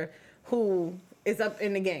member who is up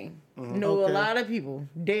in the game. Know a lot of people,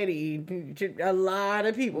 daddy, a lot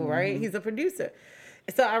of people, right? He's a producer.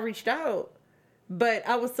 So I reached out. But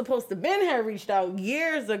I was supposed to have reached out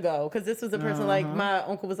years ago, because this was a person like my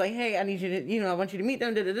uncle was like, hey, I need you to, I want you to meet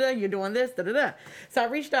them, you're doing this, So I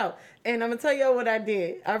reached out, and I'm going to tell y'all what I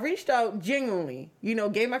did. I reached out genuinely,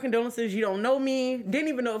 gave my condolences. You don't know me. Didn't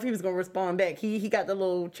even know if he was going to respond back. He got the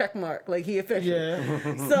little check mark, like he official.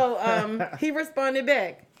 Yeah. So he responded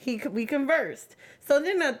back. We conversed. So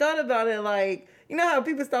then I thought about it, like, you know how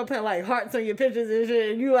people start putting like hearts on your pictures and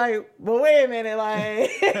shit, and you like, well, wait a minute,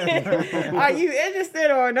 like, are you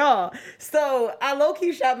interested or not? So I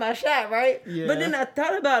low-key shot my shot, right? Yeah. But then I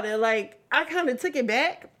thought about it, like, I kind of took it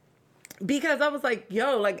back, because I was like,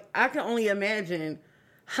 yo, like, I can only imagine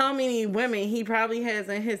how many women he probably has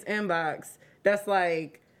in his inbox that's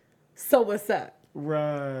like, so what's up?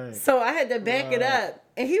 Right. So I had to back it up.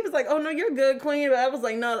 And he was like, oh, no, you're good, Queen. But I was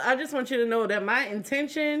like, no, I just want you to know that my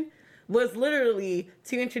intention was literally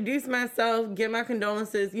to introduce myself, give my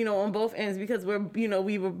condolences, on both ends, because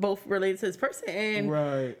we were both related to this person,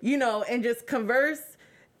 and and just converse,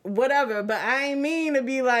 whatever. But I ain't mean to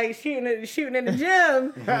be like shooting in the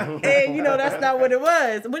gym, and that's not what it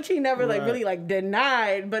was. Which he never really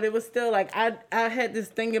denied, but it was still like I had this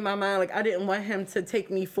thing in my mind, like I didn't want him to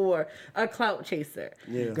take me for a clout chaser,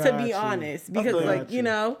 to be honest, because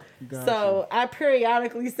so I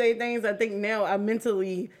periodically say things. I think now I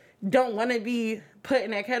mentally don't want to be put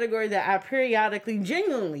in that category that I periodically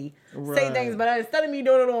genuinely say things, but instead of me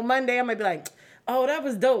doing it on Monday, I might be like, oh, that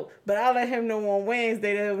was dope, but I'll let him know on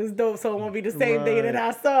Wednesday that it was dope, so it won't be the same day that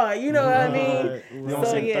I saw it. You know what I mean? You don't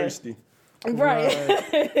seem thirsty.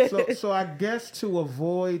 Right. So I guess to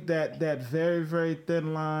avoid that very, very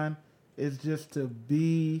thin line is just to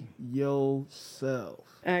be yourself.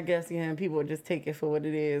 I guess, people just take it for what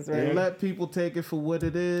it is, right? And let people take it for what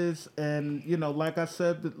it is. And, like I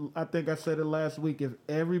said, I think I said it last week, if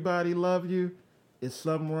everybody love you, it's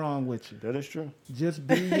something wrong with you. That is true. Just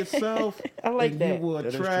be yourself. I like and that. You will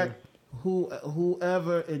attract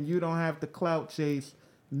whoever, and you don't have to clout chase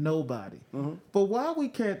nobody. Mm-hmm. But why we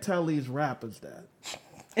can't tell these rappers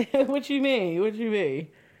that? What you mean?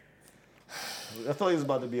 I thought he was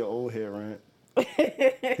about to be an old head rant.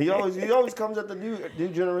 he always comes at the new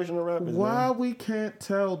generation of rappers. Why we can't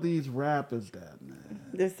tell these rappers that, man?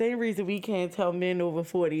 The same reason we can't tell men over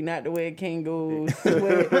 40 not to wear Kangols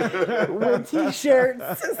with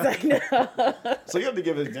t-shirts. It's like, no. So you have to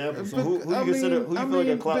give examples. So who you feel like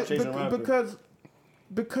a clout chasing rapper?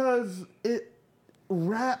 Because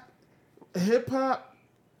hip hop,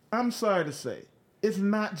 I'm sorry to say, it's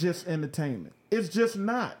not just entertainment. It's just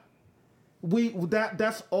not.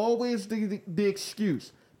 That's always the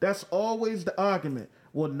excuse. That's always the argument.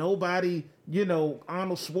 Well, nobody,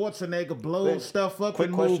 Arnold Schwarzenegger blows stuff up in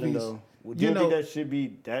movies. Though. Do you think that should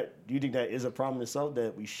be that? Do you think that is a problem itself,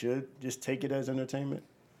 that we should just take it as entertainment?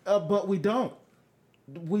 But we don't.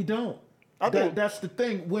 We don't. That's the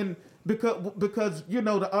thing. Because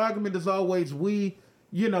the argument is always Arnold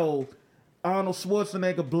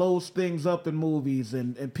Schwarzenegger blows things up in movies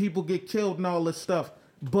and people get killed and all this stuff.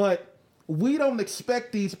 But we don't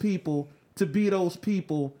expect these people to be those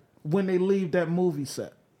people when they leave that movie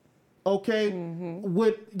set. Okay? Mm-hmm.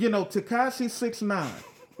 With, Tekashi 6ix9ine.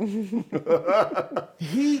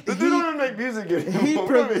 He don't make music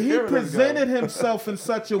anymore. He presented himself in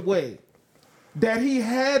such a way that he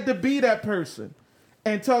had to be that person.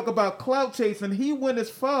 And talk about clout chasing. He went as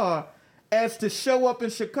far as to show up in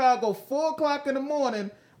Chicago 4 o'clock in the morning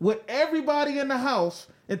with everybody in the house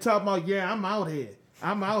and talk about, yeah, I'm out here.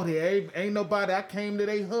 Ain't nobody. I came to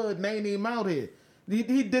their hood and they ain't even out here.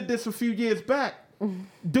 He did this a few years back,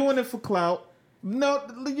 doing it for clout.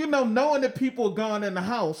 knowing that people are gone in the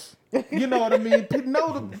house. You know what I mean?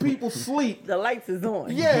 Know the people sleep. The lights is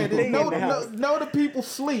on. Yeah, know the people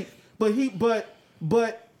sleep. But he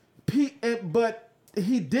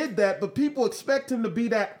did that. But people expect him to be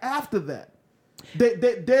that after that.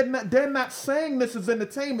 They're not saying this is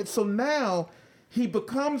entertainment. So now he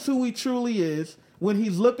becomes who he truly is when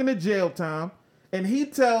he's looking at jail time. And he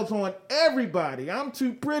tells on everybody, I'm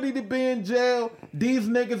too pretty to be in jail. These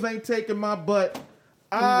niggas ain't taking my butt.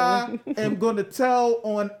 I am going to tell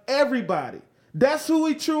on everybody. That's who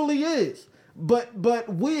he truly is. But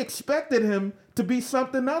we expected him to be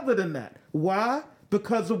something other than that. Why?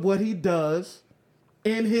 Because of what he does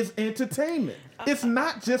in his entertainment. It's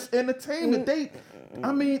not just entertainment.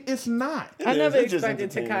 It's not. I never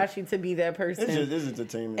expected Tekashi to be that person. It's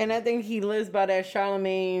entertainment. And I think he lives by that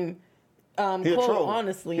Charlemagne quote,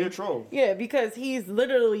 honestly. He a troll. Yeah, because he's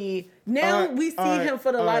literally we see him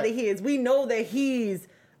for the light of his. We know that he's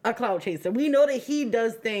a clout chaser. We know that he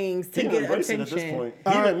does things to get attention. At this point.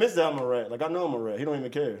 He even admits that I'm a rat. Like I know I'm a rat. He don't even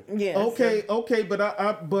care. Yeah. Okay, but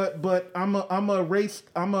I'm a erase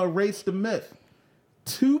the myth.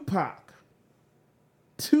 Tupac.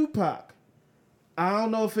 I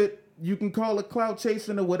don't know if you can call it clout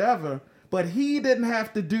chasing or whatever, but he didn't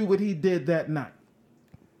have to do what he did that night.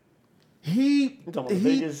 You talking about the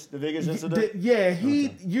Vegas incident?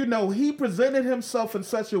 He presented himself in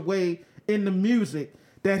such a way in the music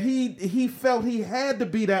that he felt he had to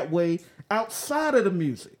be that way outside of the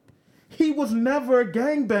music. He was never a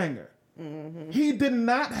gangbanger. Mm-hmm. He did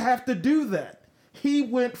not have to do that. He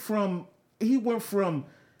went from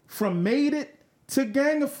made it to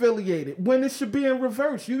gang affiliated when it should be in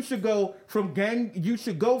reverse. You should go from gang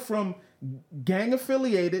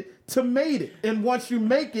affiliated to made it. And once you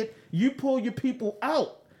make it, you pull your people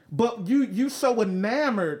out. But you so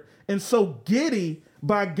enamored and so giddy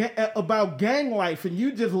about gang life, and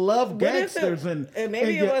you just love gangsters. And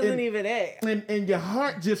maybe it wasn't even that. And your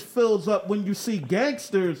heart just fills up when you see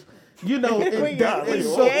gangsters. Gangsters. My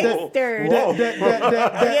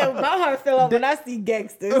heart fill up when I see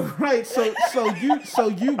gangsters. Right. So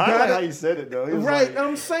you got. I like how you said it though. It right.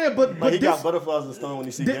 I'm saying, but he got butterflies in the stomach when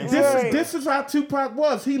you see gangsters. This is how Tupac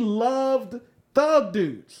was. He loved thug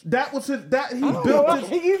dudes. That was his. That he built his.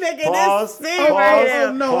 You making this thing right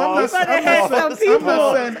now? No, I'm not saying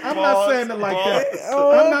it like that.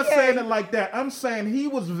 I'm not saying it like that. I'm saying he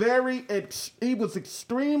was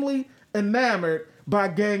extremely enamored by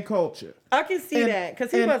gang culture. I can see that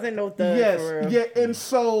because he wasn't no thug. Yes, yeah, and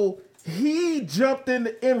so he jumped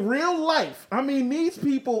in real life. I mean, these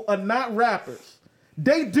people are not rappers.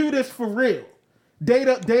 They do this for real. They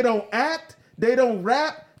don't act. They don't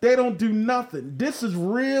rap. They don't do nothing. This is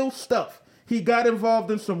real stuff. He got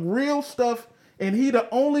involved in some real stuff, and he the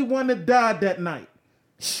only one that died that night.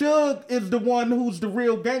 Suge is the one who's the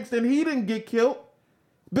real gangster, and he didn't get killed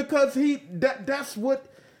because that's what.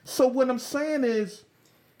 So what I'm saying is,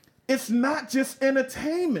 it's not just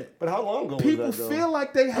entertainment. But how long ago people was that, though? feel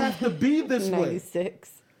like they have to be this 96. way.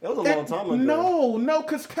 96. That was a long time ago. No,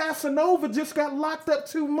 because Casanova just got locked up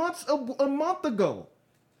 2 months, a month ago.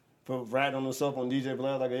 For ratting on himself on DJ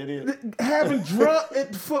Blast like an idiot? Having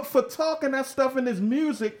for talking that stuff in his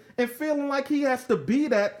music and feeling like he has to be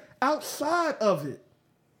that outside of it.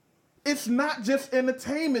 It's not just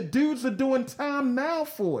entertainment. Dudes are doing time now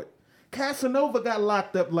for it. Casanova got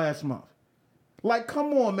locked up last month. Like,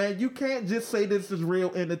 come on, man. You can't just say this is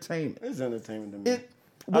real entertainment. It's entertainment to me.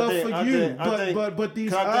 But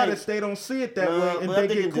these artists, they don't see it that way, and they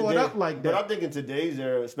get caught up like that. But I think in today's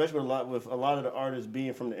era, especially with a lot of the artists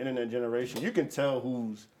being from the internet generation, you can tell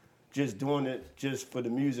who's just doing it just for the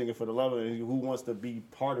music and for the love of it, and who wants to be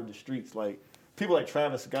part of the streets. Like, people like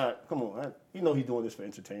Travis Scott, come on, he's doing this for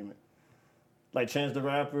entertainment. Like Chance the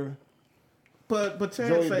Rapper. But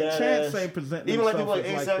Chance ain't presenting even like people like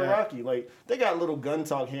himself A$AP Rocky, like they got little gun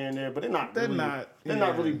talk here and there, but they're not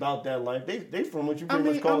really about that life. They from what you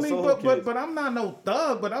pretty much call soul kids. But I'm not no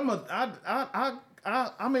thug. But I'm a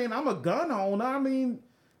gun owner. I mean,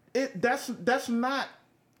 that's not.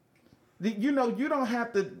 You don't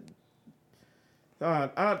have to.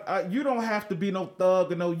 You don't have to be no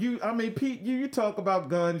thug or no you. I mean, Pete, you talk about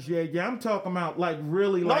guns, yeah. I'm talking about like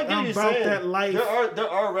really like I'm about that life. There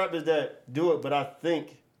are rappers that do it, but I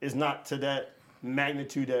think it's not to that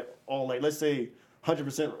magnitude at all. Like, let's say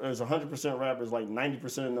 100%. There's 100% rappers, like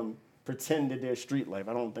 90% of them pretend that they're street life.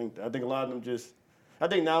 I don't think that. I think a lot of them just. I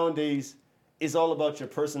think nowadays it's all about your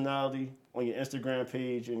personality on your Instagram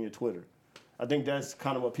page and your Twitter. I think that's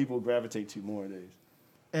kind of what people gravitate to more nowadays.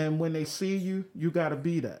 And when they see you, you got to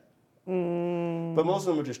be that. But most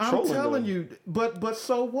of them are just trolling. I'm telling you, but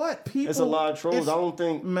so what? People, it's a lot of trolls. I don't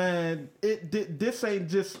think, man. This ain't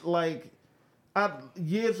just like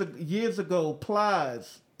years ago.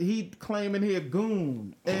 Plies, he claiming he a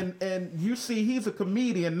goon, and you see he's a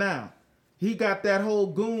comedian now. He got that whole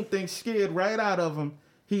goon thing scared right out of him.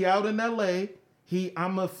 He out in L.A.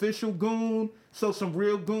 I'm an official goon. So some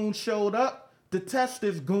real goons showed up to test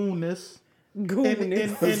his goonness. And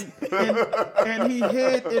he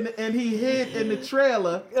hid in the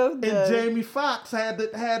trailer, and Jamie Foxx had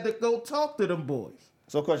to go talk to them boys.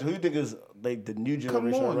 So, question: who you think is like the new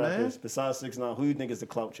generation of rappers besides 6ix9ine? Who you think is the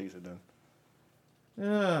clout chaser then?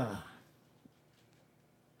 Yeah.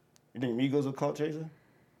 You think Migos a clout chaser?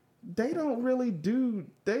 They don't really do.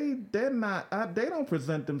 They're not. They don't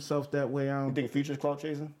present themselves that way. You think Future's clout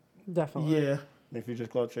chaser? Definitely. Yeah. Think Future's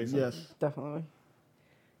clout chaser? Yes. Definitely.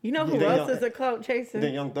 You know who else is a clout chaser? You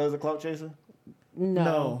think Young Thug's a clout chaser?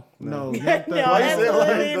 No. No. No,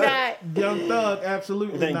 absolutely not. Young Thug,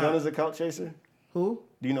 absolutely not. You think Gunna's a clout chaser? Who?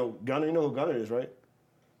 Do you know Gunna? You know who Gunna is, right?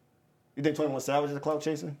 You think 21 Savage is a clout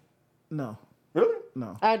chaser? No. Really?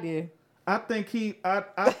 No. I do. I think I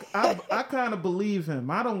kind of believe him.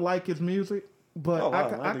 I don't like his music, but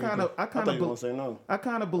I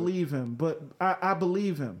kind of believe him. But I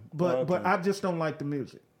believe him. But I just don't like the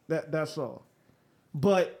music. That's all.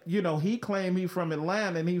 But he claimed he from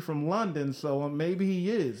Atlanta and he from London, so maybe he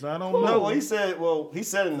is. I don't know. No, he said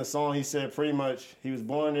in the song, he said pretty much he was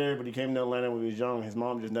born there, but he came to Atlanta when he was young. His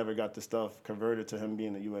mom just never got the stuff converted to him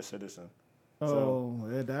being a U.S. citizen.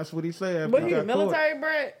 Yeah, that's what he said. But he's military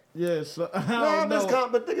bred? Yes. But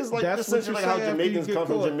niggas like essentially like how Jamaicans come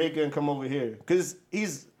from Jamaica and come over here. Because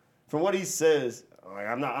from what he says, like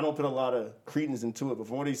I don't put a lot of credence into it, but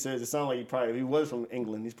from what he says, it sounds like if he was from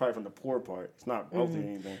England, he's probably from the poor part. It's not wealthy or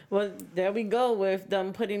anything. Well, there we go with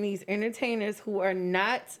them putting these entertainers who are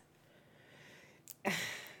not.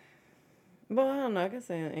 Well, I don't know. I can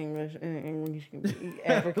say in English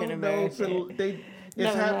African American.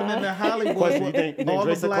 It's happening in Hollywood. Question, you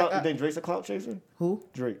think Drake's a clout chaser? Who?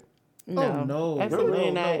 Drake. No,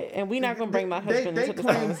 absolutely not. And we're not gonna bring my husband into the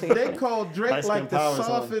conversation. They call Drake like the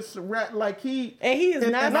softest rap, like he. And he is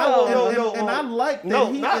not. And I like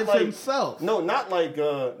that he is himself. No, not like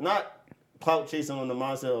not clout chasing on the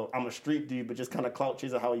mindset. I'm a street dude, but just kind of clout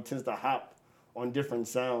chasing how he tends to hop on different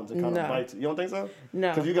sounds and kind of bites. You don't think so?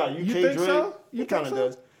 No. Because you got UK Drake. So? He kind of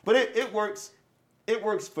does, but it works. It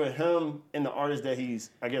works for him and the artist that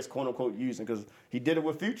he's, I guess, quote unquote, using because he did it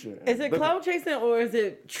with Future. Is it clout chasing or is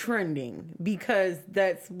it trending? Because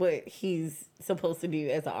that's what he's supposed to do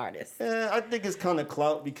as an artist. Yeah, I think it's kind of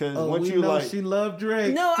clout because once we you know like, she loved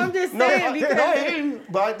Drake. No, I'm just saying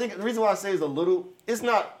but I think the reason why I say is a little. It's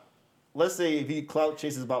not. Let's say if he clout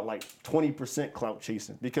chases about like 20% clout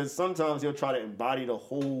chasing because sometimes he'll try to embody the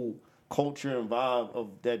whole culture and vibe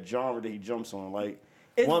of that genre that he jumps on, like.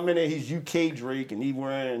 One minute he's UK Drake and he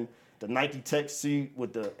wearing the Nike Tech suit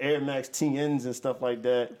with the Air Max TNs and stuff like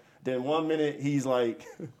that. Then 1 minute he's like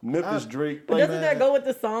Memphis Drake. But doesn't that go with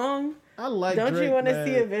the song? I like Don't Drake, you want to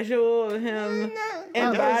see a visual of him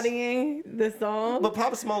embodying the song? But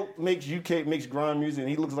Pop Smoke makes grime music and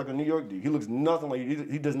he looks like a New York dude. He looks nothing like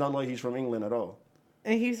he does not look like he's from England at all.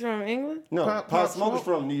 And he's from England? No, Pop Smoke is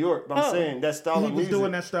from New York. But I'm saying that style of music. He was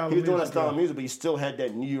doing that style of music, but he still had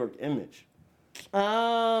that New York image.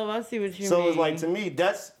 Oh, I see what you mean. So it's like, to me,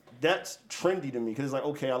 that's trendy to me because it's like,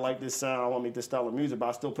 okay, I like this sound, I want to make this style of music, but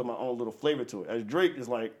I still put my own little flavor to it. As Drake is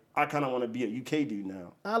like, I kind of want to be a UK dude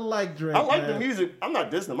now. I like Drake. I like the music. I'm not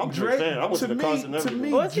dissing him. I'm a Drake fan. I went to the concert and everything.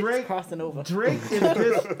 To me, Drake crossing over. Drake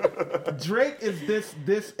is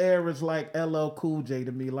this era's like LL Cool J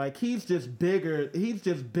to me. Like he's just bigger. He's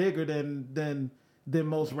just bigger than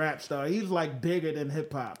most rap stars. He's like bigger than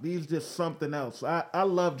hip hop. He's just something else. I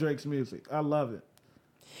love Drake's music. I love it.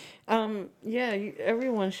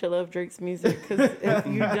 Everyone should love Drake's music because if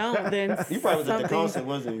you don't, then you probably was at the concert,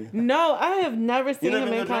 wasn't you? No, I have never seen him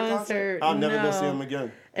in concert. I'll never go see him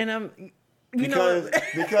again. And because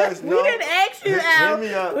we didn't ask you out.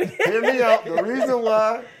 Hear me out. The reason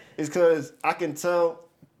why is because I can tell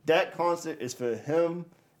that concert is for him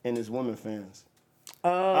and his women fans.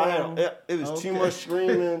 Oh, it was too much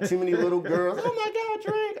screaming, too many little girls. Oh my God,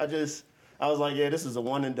 Drake! I was like, yeah, this is a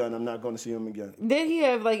one and done. I'm not going to see him again. Did he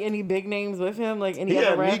have like any big names with him? Like any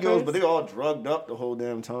other rappers? He had Migos, but they all drugged up the whole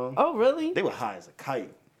damn time. Oh, really? They were high as a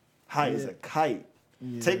kite. As a kite.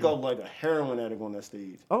 Yeah. Take off like a heroin addict on that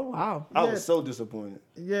stage. Oh wow! I was so disappointed.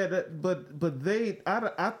 Yeah, but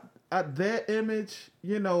their image,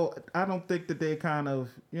 I don't think that they kind of,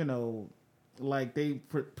 like they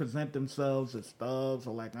present themselves as thugs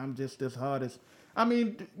or like I'm just this hardest. I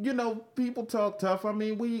mean, people talk tough. I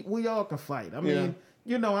mean, we all can fight. I mean,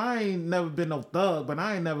 I ain't never been no thug, but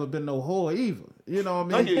I ain't never been no whore either. You know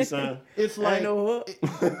what I mean? I get you, son. It's like,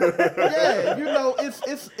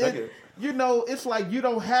 it's like you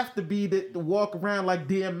don't have to be to walk around like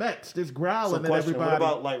DMX, just growling at everybody. What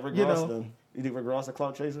about like Rick Ross then? You think Rick Ross a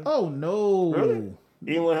Clout Chaser? Oh no. Really?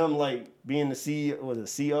 Even with him like being the CEO, was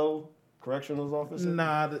it CO, correctional officer?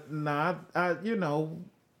 Nah.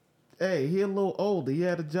 Hey, he a little older. He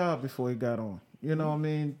had a job before he got on. You know what I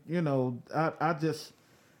mean?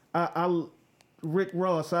 Rick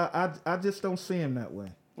Ross, I just don't see him that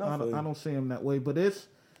way. I don't see him that way. But it's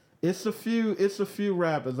a few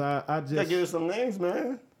rappers. I just gotta give us some names,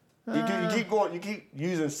 man. You keep going. You keep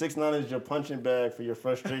using 6ix9ine as your punching bag for your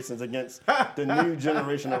frustrations against the new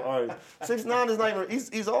generation of artists. 6ix9ine is not even.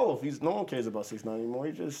 He's old. No one cares about 6ix9ine anymore.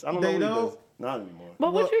 I don't know what he does. Not anymore.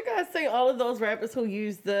 But would you guys say all of those rappers who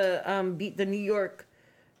use the the New York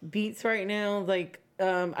beats right now, like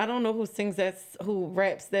I don't know who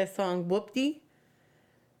raps that song Whoop-dee?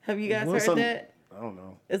 Have you guys heard that? I don't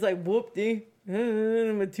know. It's like Whoop-dee.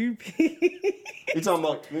 I'm a 2P. You talking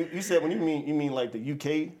about? You said when you mean like the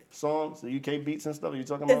UK songs, the UK beats and stuff. Are you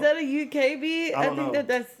talking about? Is that a UK beat? I think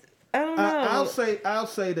that's. I don't know. I'll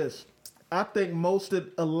say this. I think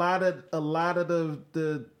a lot of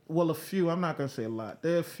the a few. I'm not gonna say a lot.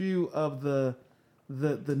 There are a few of the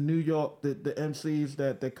New York the MCs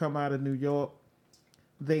that come out of New York.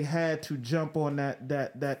 They had to jump on that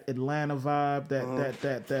Atlanta vibe,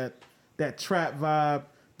 that trap vibe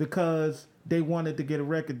because they wanted to get a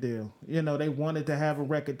record deal. They wanted to have a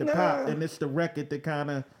record to pop, and it's the record that kind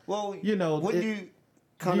of what you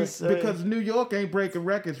kind of say, because New York ain't breaking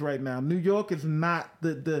records right now. New York is not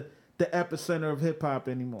the epicenter of hip hop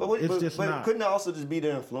anymore. It's not. Couldn't it also just be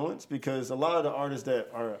the influence? Because a lot of the artists that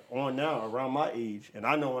are on now around my age, and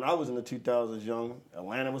I know when I was in the 2000s young,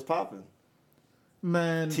 Atlanta was popping.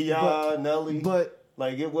 Man, T.I., Nelly, but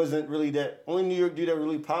like it wasn't really that. Only New York dude that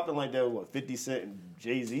really popping like that was 50 Cent and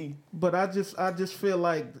Jay-Z. But I just feel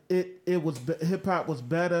like it was hip hop was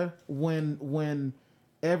better when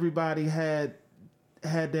everybody had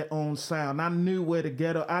their own sound. I knew the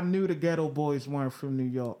Ghetto Boys weren't from New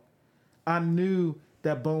York. I knew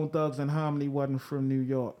that Bone Thugs and Harmony wasn't from New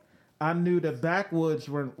York. I knew that Backwoods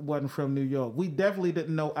wasn't from New York. We definitely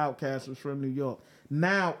didn't know Outkast was from New York.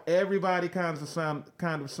 Now everybody kind of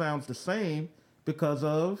sounds the same because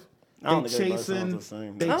of they chasing. I don't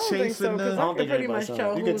think so, because I can pretty much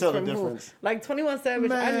tell you can tell the difference. Who. Like 21 Savage,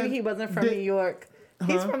 man, I knew he wasn't from New York.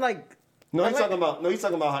 He's from like. No, he's talking about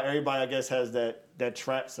how everybody I guess has that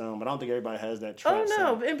trap sound, but I don't think everybody has that trap sound.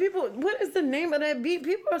 Oh no, and people, what is the name of that beat?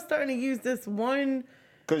 People are starting to use this one.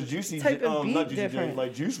 Because Juicy, type of beat not Juicy different.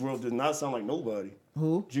 Like Juice WRLD did not sound like nobody.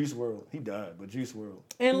 Who? Juice WRLD. He died, but Juice WRLD.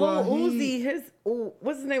 And Lil Uzi,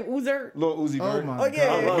 what's his name? Uzer? Lil Uzi Vert. Oh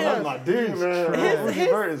yeah. That's my dude, man. Uzi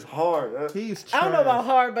Vert is hard. He's I don't know about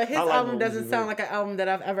hard, but his like album doesn't sound like an album that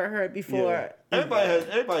I've ever heard before. Yeah.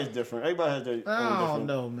 Everybody's different. Everybody has their own different. I don't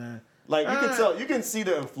know, man. Like you can tell, you can see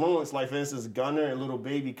the influence. Like for instance, Gunna and Lil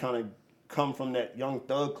Baby kind of come from that Young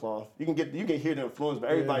Thug cloth. You can hear the influence, but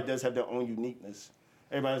everybody does have their own uniqueness.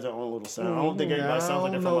 Everybody has their own little sound. I don't think everybody sounds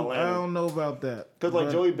like they're from Atlanta. I don't know about that. Because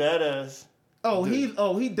like Joey Badass.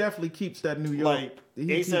 He definitely keeps that New York. Like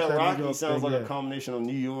A$AP Rocky sounds like a combination of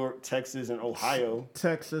New York, Texas, and Ohio.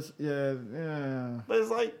 Texas, yeah.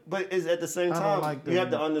 But it's at the same time, you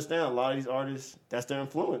have to understand a lot of these artists, that's their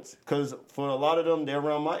influence. Because for a lot of them, they're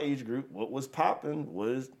around my age group. What was popping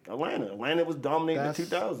was Atlanta. Atlanta was dominating the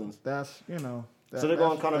 2000s. So they're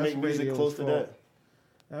going to kind of make music close to that.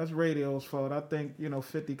 That's radio's fault. I think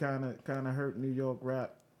 50 kind of hurt New York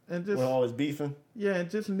rap, and just we're always beefing. Yeah, and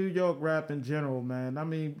just New York rap in general, man. I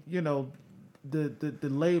mean, the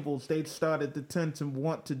labels, they started to tend to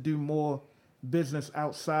want to do more business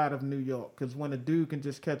outside of New York, because when a dude can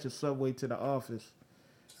just catch a subway to the office,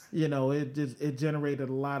 it generated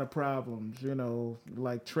a lot of problems.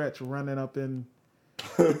 Like Tretch running up in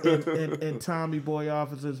Tommy Boy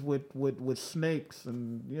offices with snakes,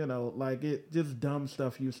 and it just dumb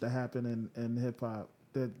stuff used to happen in hip hop.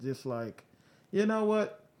 That just like,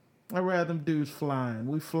 what? I'd rather them dudes flying.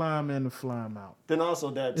 We fly them in and fly them out. Then also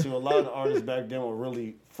that too, a lot of the artists back then were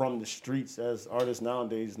really from the streets. As artists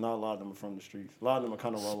nowadays, not a lot of them are from the streets. A lot of them are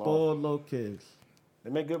kind of well off. Spoiled little kids. They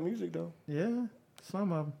make good music though. Yeah,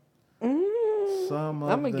 some of them.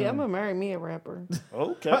 I'm gonna marry me a rapper.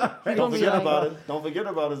 Okay. Don't forget about it. Don't forget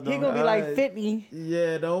about us, though. He gonna be like 50.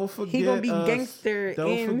 Yeah, don't forget us. He gonna be gangster.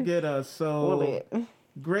 Don't forget us. So,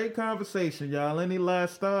 great conversation, y'all. Any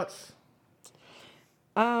last thoughts?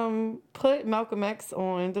 Put Malcolm X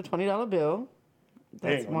on the $20 bill.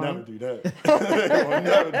 They ain't gonna never do that. They ain't gonna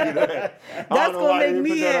never do that. That's gonna make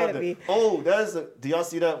me happy. Oh, do y'all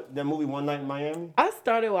see that movie One Night in Miami? I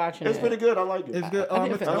started watching it. It's pretty good. I like it. It's good. I'm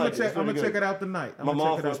gonna check it out tonight. My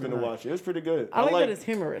mom forced me to watch it. It's pretty good. I like that it's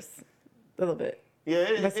humorous, a little bit. Yeah,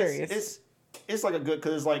 it's serious. It's like a good,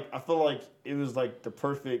 because it's like, I feel like it was like the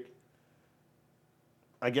perfect,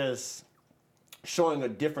 I guess, showing a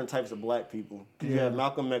different types of black people. You have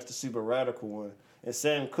Malcolm X, the super radical one, and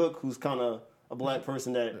Sam Cooke, who's kind of a black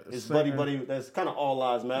person that is buddy, that's kind of all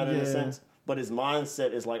lives matter in a sense. But his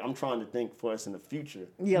mindset is like, I'm trying to think for us in the future.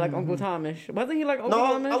 Yeah, like Uncle Thomas. Wasn't he like Uncle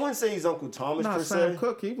Thomas? No, I wouldn't say he's Uncle Thomas per se. Sam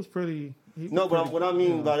Cooke, he was pretty... But what I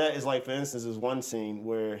mean by that is, like, for instance, there's one scene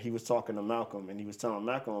where he was talking to Malcolm, and he was telling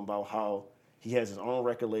Malcolm about how he has his own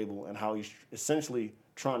record label and how he's essentially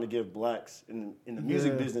trying to give blacks in the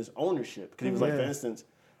music business ownership. Because he was like, for instance,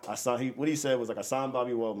 what he said was like, I signed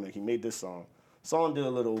Bobby Womack. He made this song. Song did a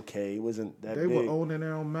little okay. It wasn't that big. They were owning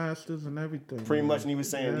their own masters and everything. Pretty much, and he was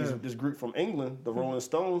saying this group from England, the Rolling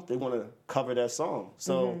Stones, they want to cover that song.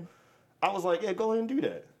 So I was like, yeah, go ahead and do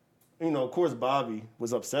that. You know, of course, Bobby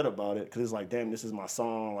was upset about it because it's like, damn, this is my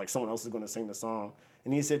song. Like, someone else is going to sing the song.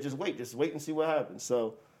 And he said, just wait and see what happens.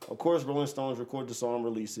 So, of course, Rolling Stones record the song,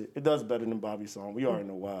 release it. It does better than Bobby's song. We already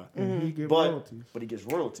know why. He gets royalties. But he gets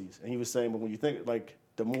royalties. And he was saying, but when you think, like,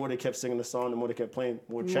 the more they kept singing the song, the more they kept playing,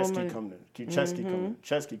 more checks keep coming in. Checks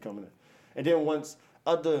keep coming in. And then once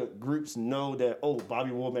other groups know that, oh, Bobby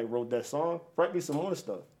Womack wrote that song, write me some more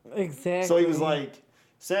stuff. Exactly. So he was like,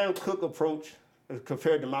 Sam Cooke approach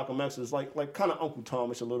compared to Malcolm X is like kind of Uncle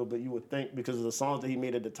Thomas a little bit, you would think, because of the songs that he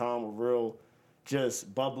made at the time were real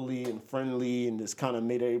just bubbly and friendly and just kind of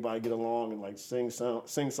made everybody get along and like sing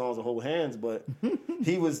songs and hold hands. But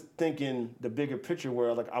he was thinking the bigger picture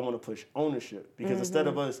where like, I want to push ownership, because instead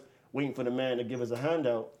of us waiting for the man to give us a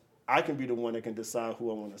handout, I can be the one that can decide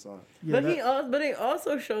who I want to sign. Yeah, but they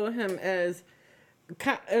also show him as,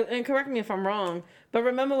 and correct me if I'm wrong, but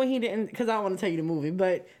remember when he didn't, because I don't want to tell you the movie,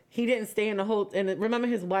 but he didn't stay in the whole, and remember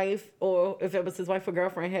his wife, or if it was his wife or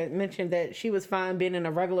girlfriend, had mentioned that she was fine being in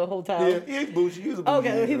a regular hotel. Yeah, he was bougie. He was a bougie.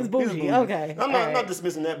 Okay, he was bougie. Okay. I'm not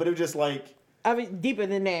dismissing that, but it was just like, I mean, deeper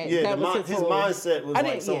than that. Yeah, that was his mindset was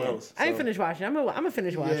like someone else. I ain't finished watching. I'm gonna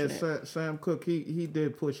finish watching it. Yeah, Sam Cooke, he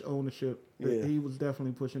did push ownership. Yeah. He was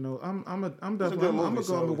definitely pushing ownership. I'm gonna go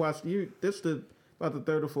and watch you. This is about the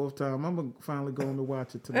third or fourth time. I'm gonna finally go to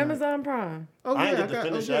watch it tonight. Amazon Prime. Oh I yeah, didn't get to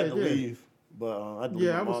finish. I had to leave, but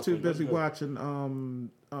I was too busy watching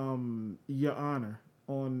Your Honor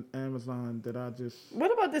on Amazon that I just.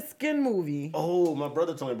 What about the Skin movie? Oh, my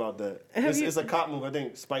brother told me about that. It's a cop movie. I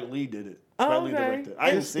think Spike Lee did it. Spike Lee directed. I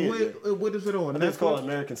didn't see it yet. What is it on? It's called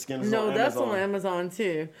American Skin. No, that's on Amazon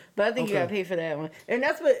too. But I think you gotta pay for that one. And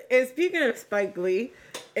that's what. And speaking of Spike Lee,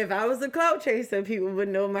 if I was a Clout Chaser, people would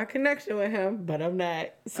know my connection with him, but I'm not.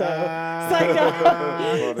 So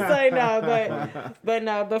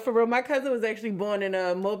but for real, my cousin was actually born in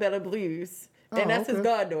Mobella Blues. And that's his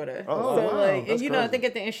goddaughter. Oh, so wow. like, That's and I think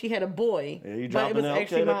at the end she had a boy. Yeah, you but it was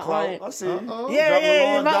actually my aunt. I see.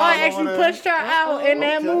 Yeah. My aunt actually pushed her out in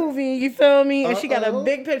that movie. You feel me? And she got a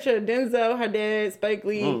big picture of Denzel, her dad, Spike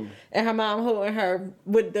Lee, and her mom holding her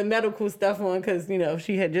with the medical stuff on, because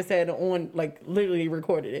she had just had it on, like literally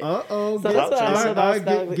recorded it. So that's what I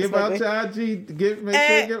about give out your IG. Make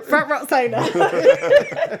sure you front row. Say no.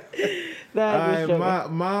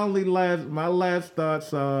 My last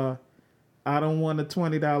thoughts are, I don't want a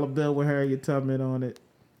 $20 bill with Harriett Tubman on it.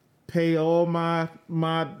 Pay all my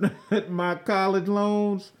college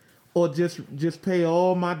loans, or just pay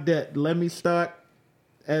all my debt. Let me start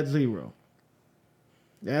at zero.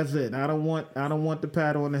 That's it. I don't want the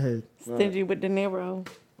pat on the head. Stingy with De Niro.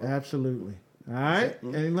 Absolutely. All right.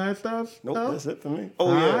 Any last thoughts? Nope. No? That's it for me.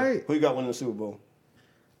 Oh yeah. Right. Who you got winning the Super Bowl?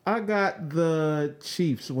 I got the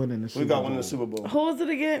Chiefs winning the Super Bowl. We got winning the Super Bowl. Who was it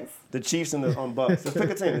against? The Chiefs and the Bucks. Just pick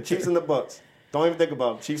a team. The Chiefs and the Bucks. Don't even think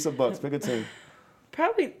about it. Chiefs or Bucks. Pick a team.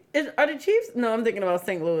 Probably are the Chiefs? No, I'm thinking about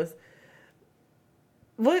St. Louis.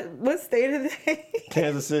 What state are they?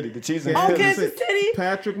 Kansas City. The Chiefs and Kansas City.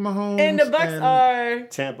 Patrick Mahomes and the Bucks are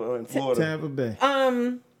Tampa and Florida. Tampa Bay.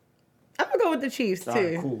 I'm gonna go with the Chiefs too.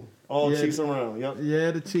 Right, cool. All Chiefs around. Yep.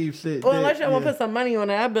 Yeah, the Chiefs. Unless y'all want to put some money on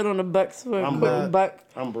it, I bet on the Bucks for a quick buck.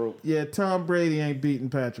 I'm broke. Yeah, Tom Brady ain't beating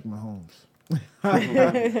Patrick Mahomes. All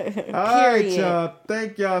right, y'all.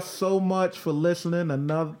 Thank y'all so much for listening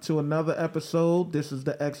to another episode. This is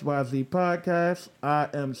the XYZ Podcast. I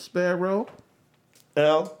am Sparrow.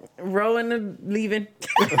 L. Rowing and leaving.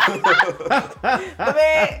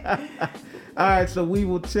 All right, so we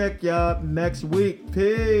will check y'all next week.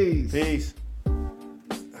 Peace. Peace.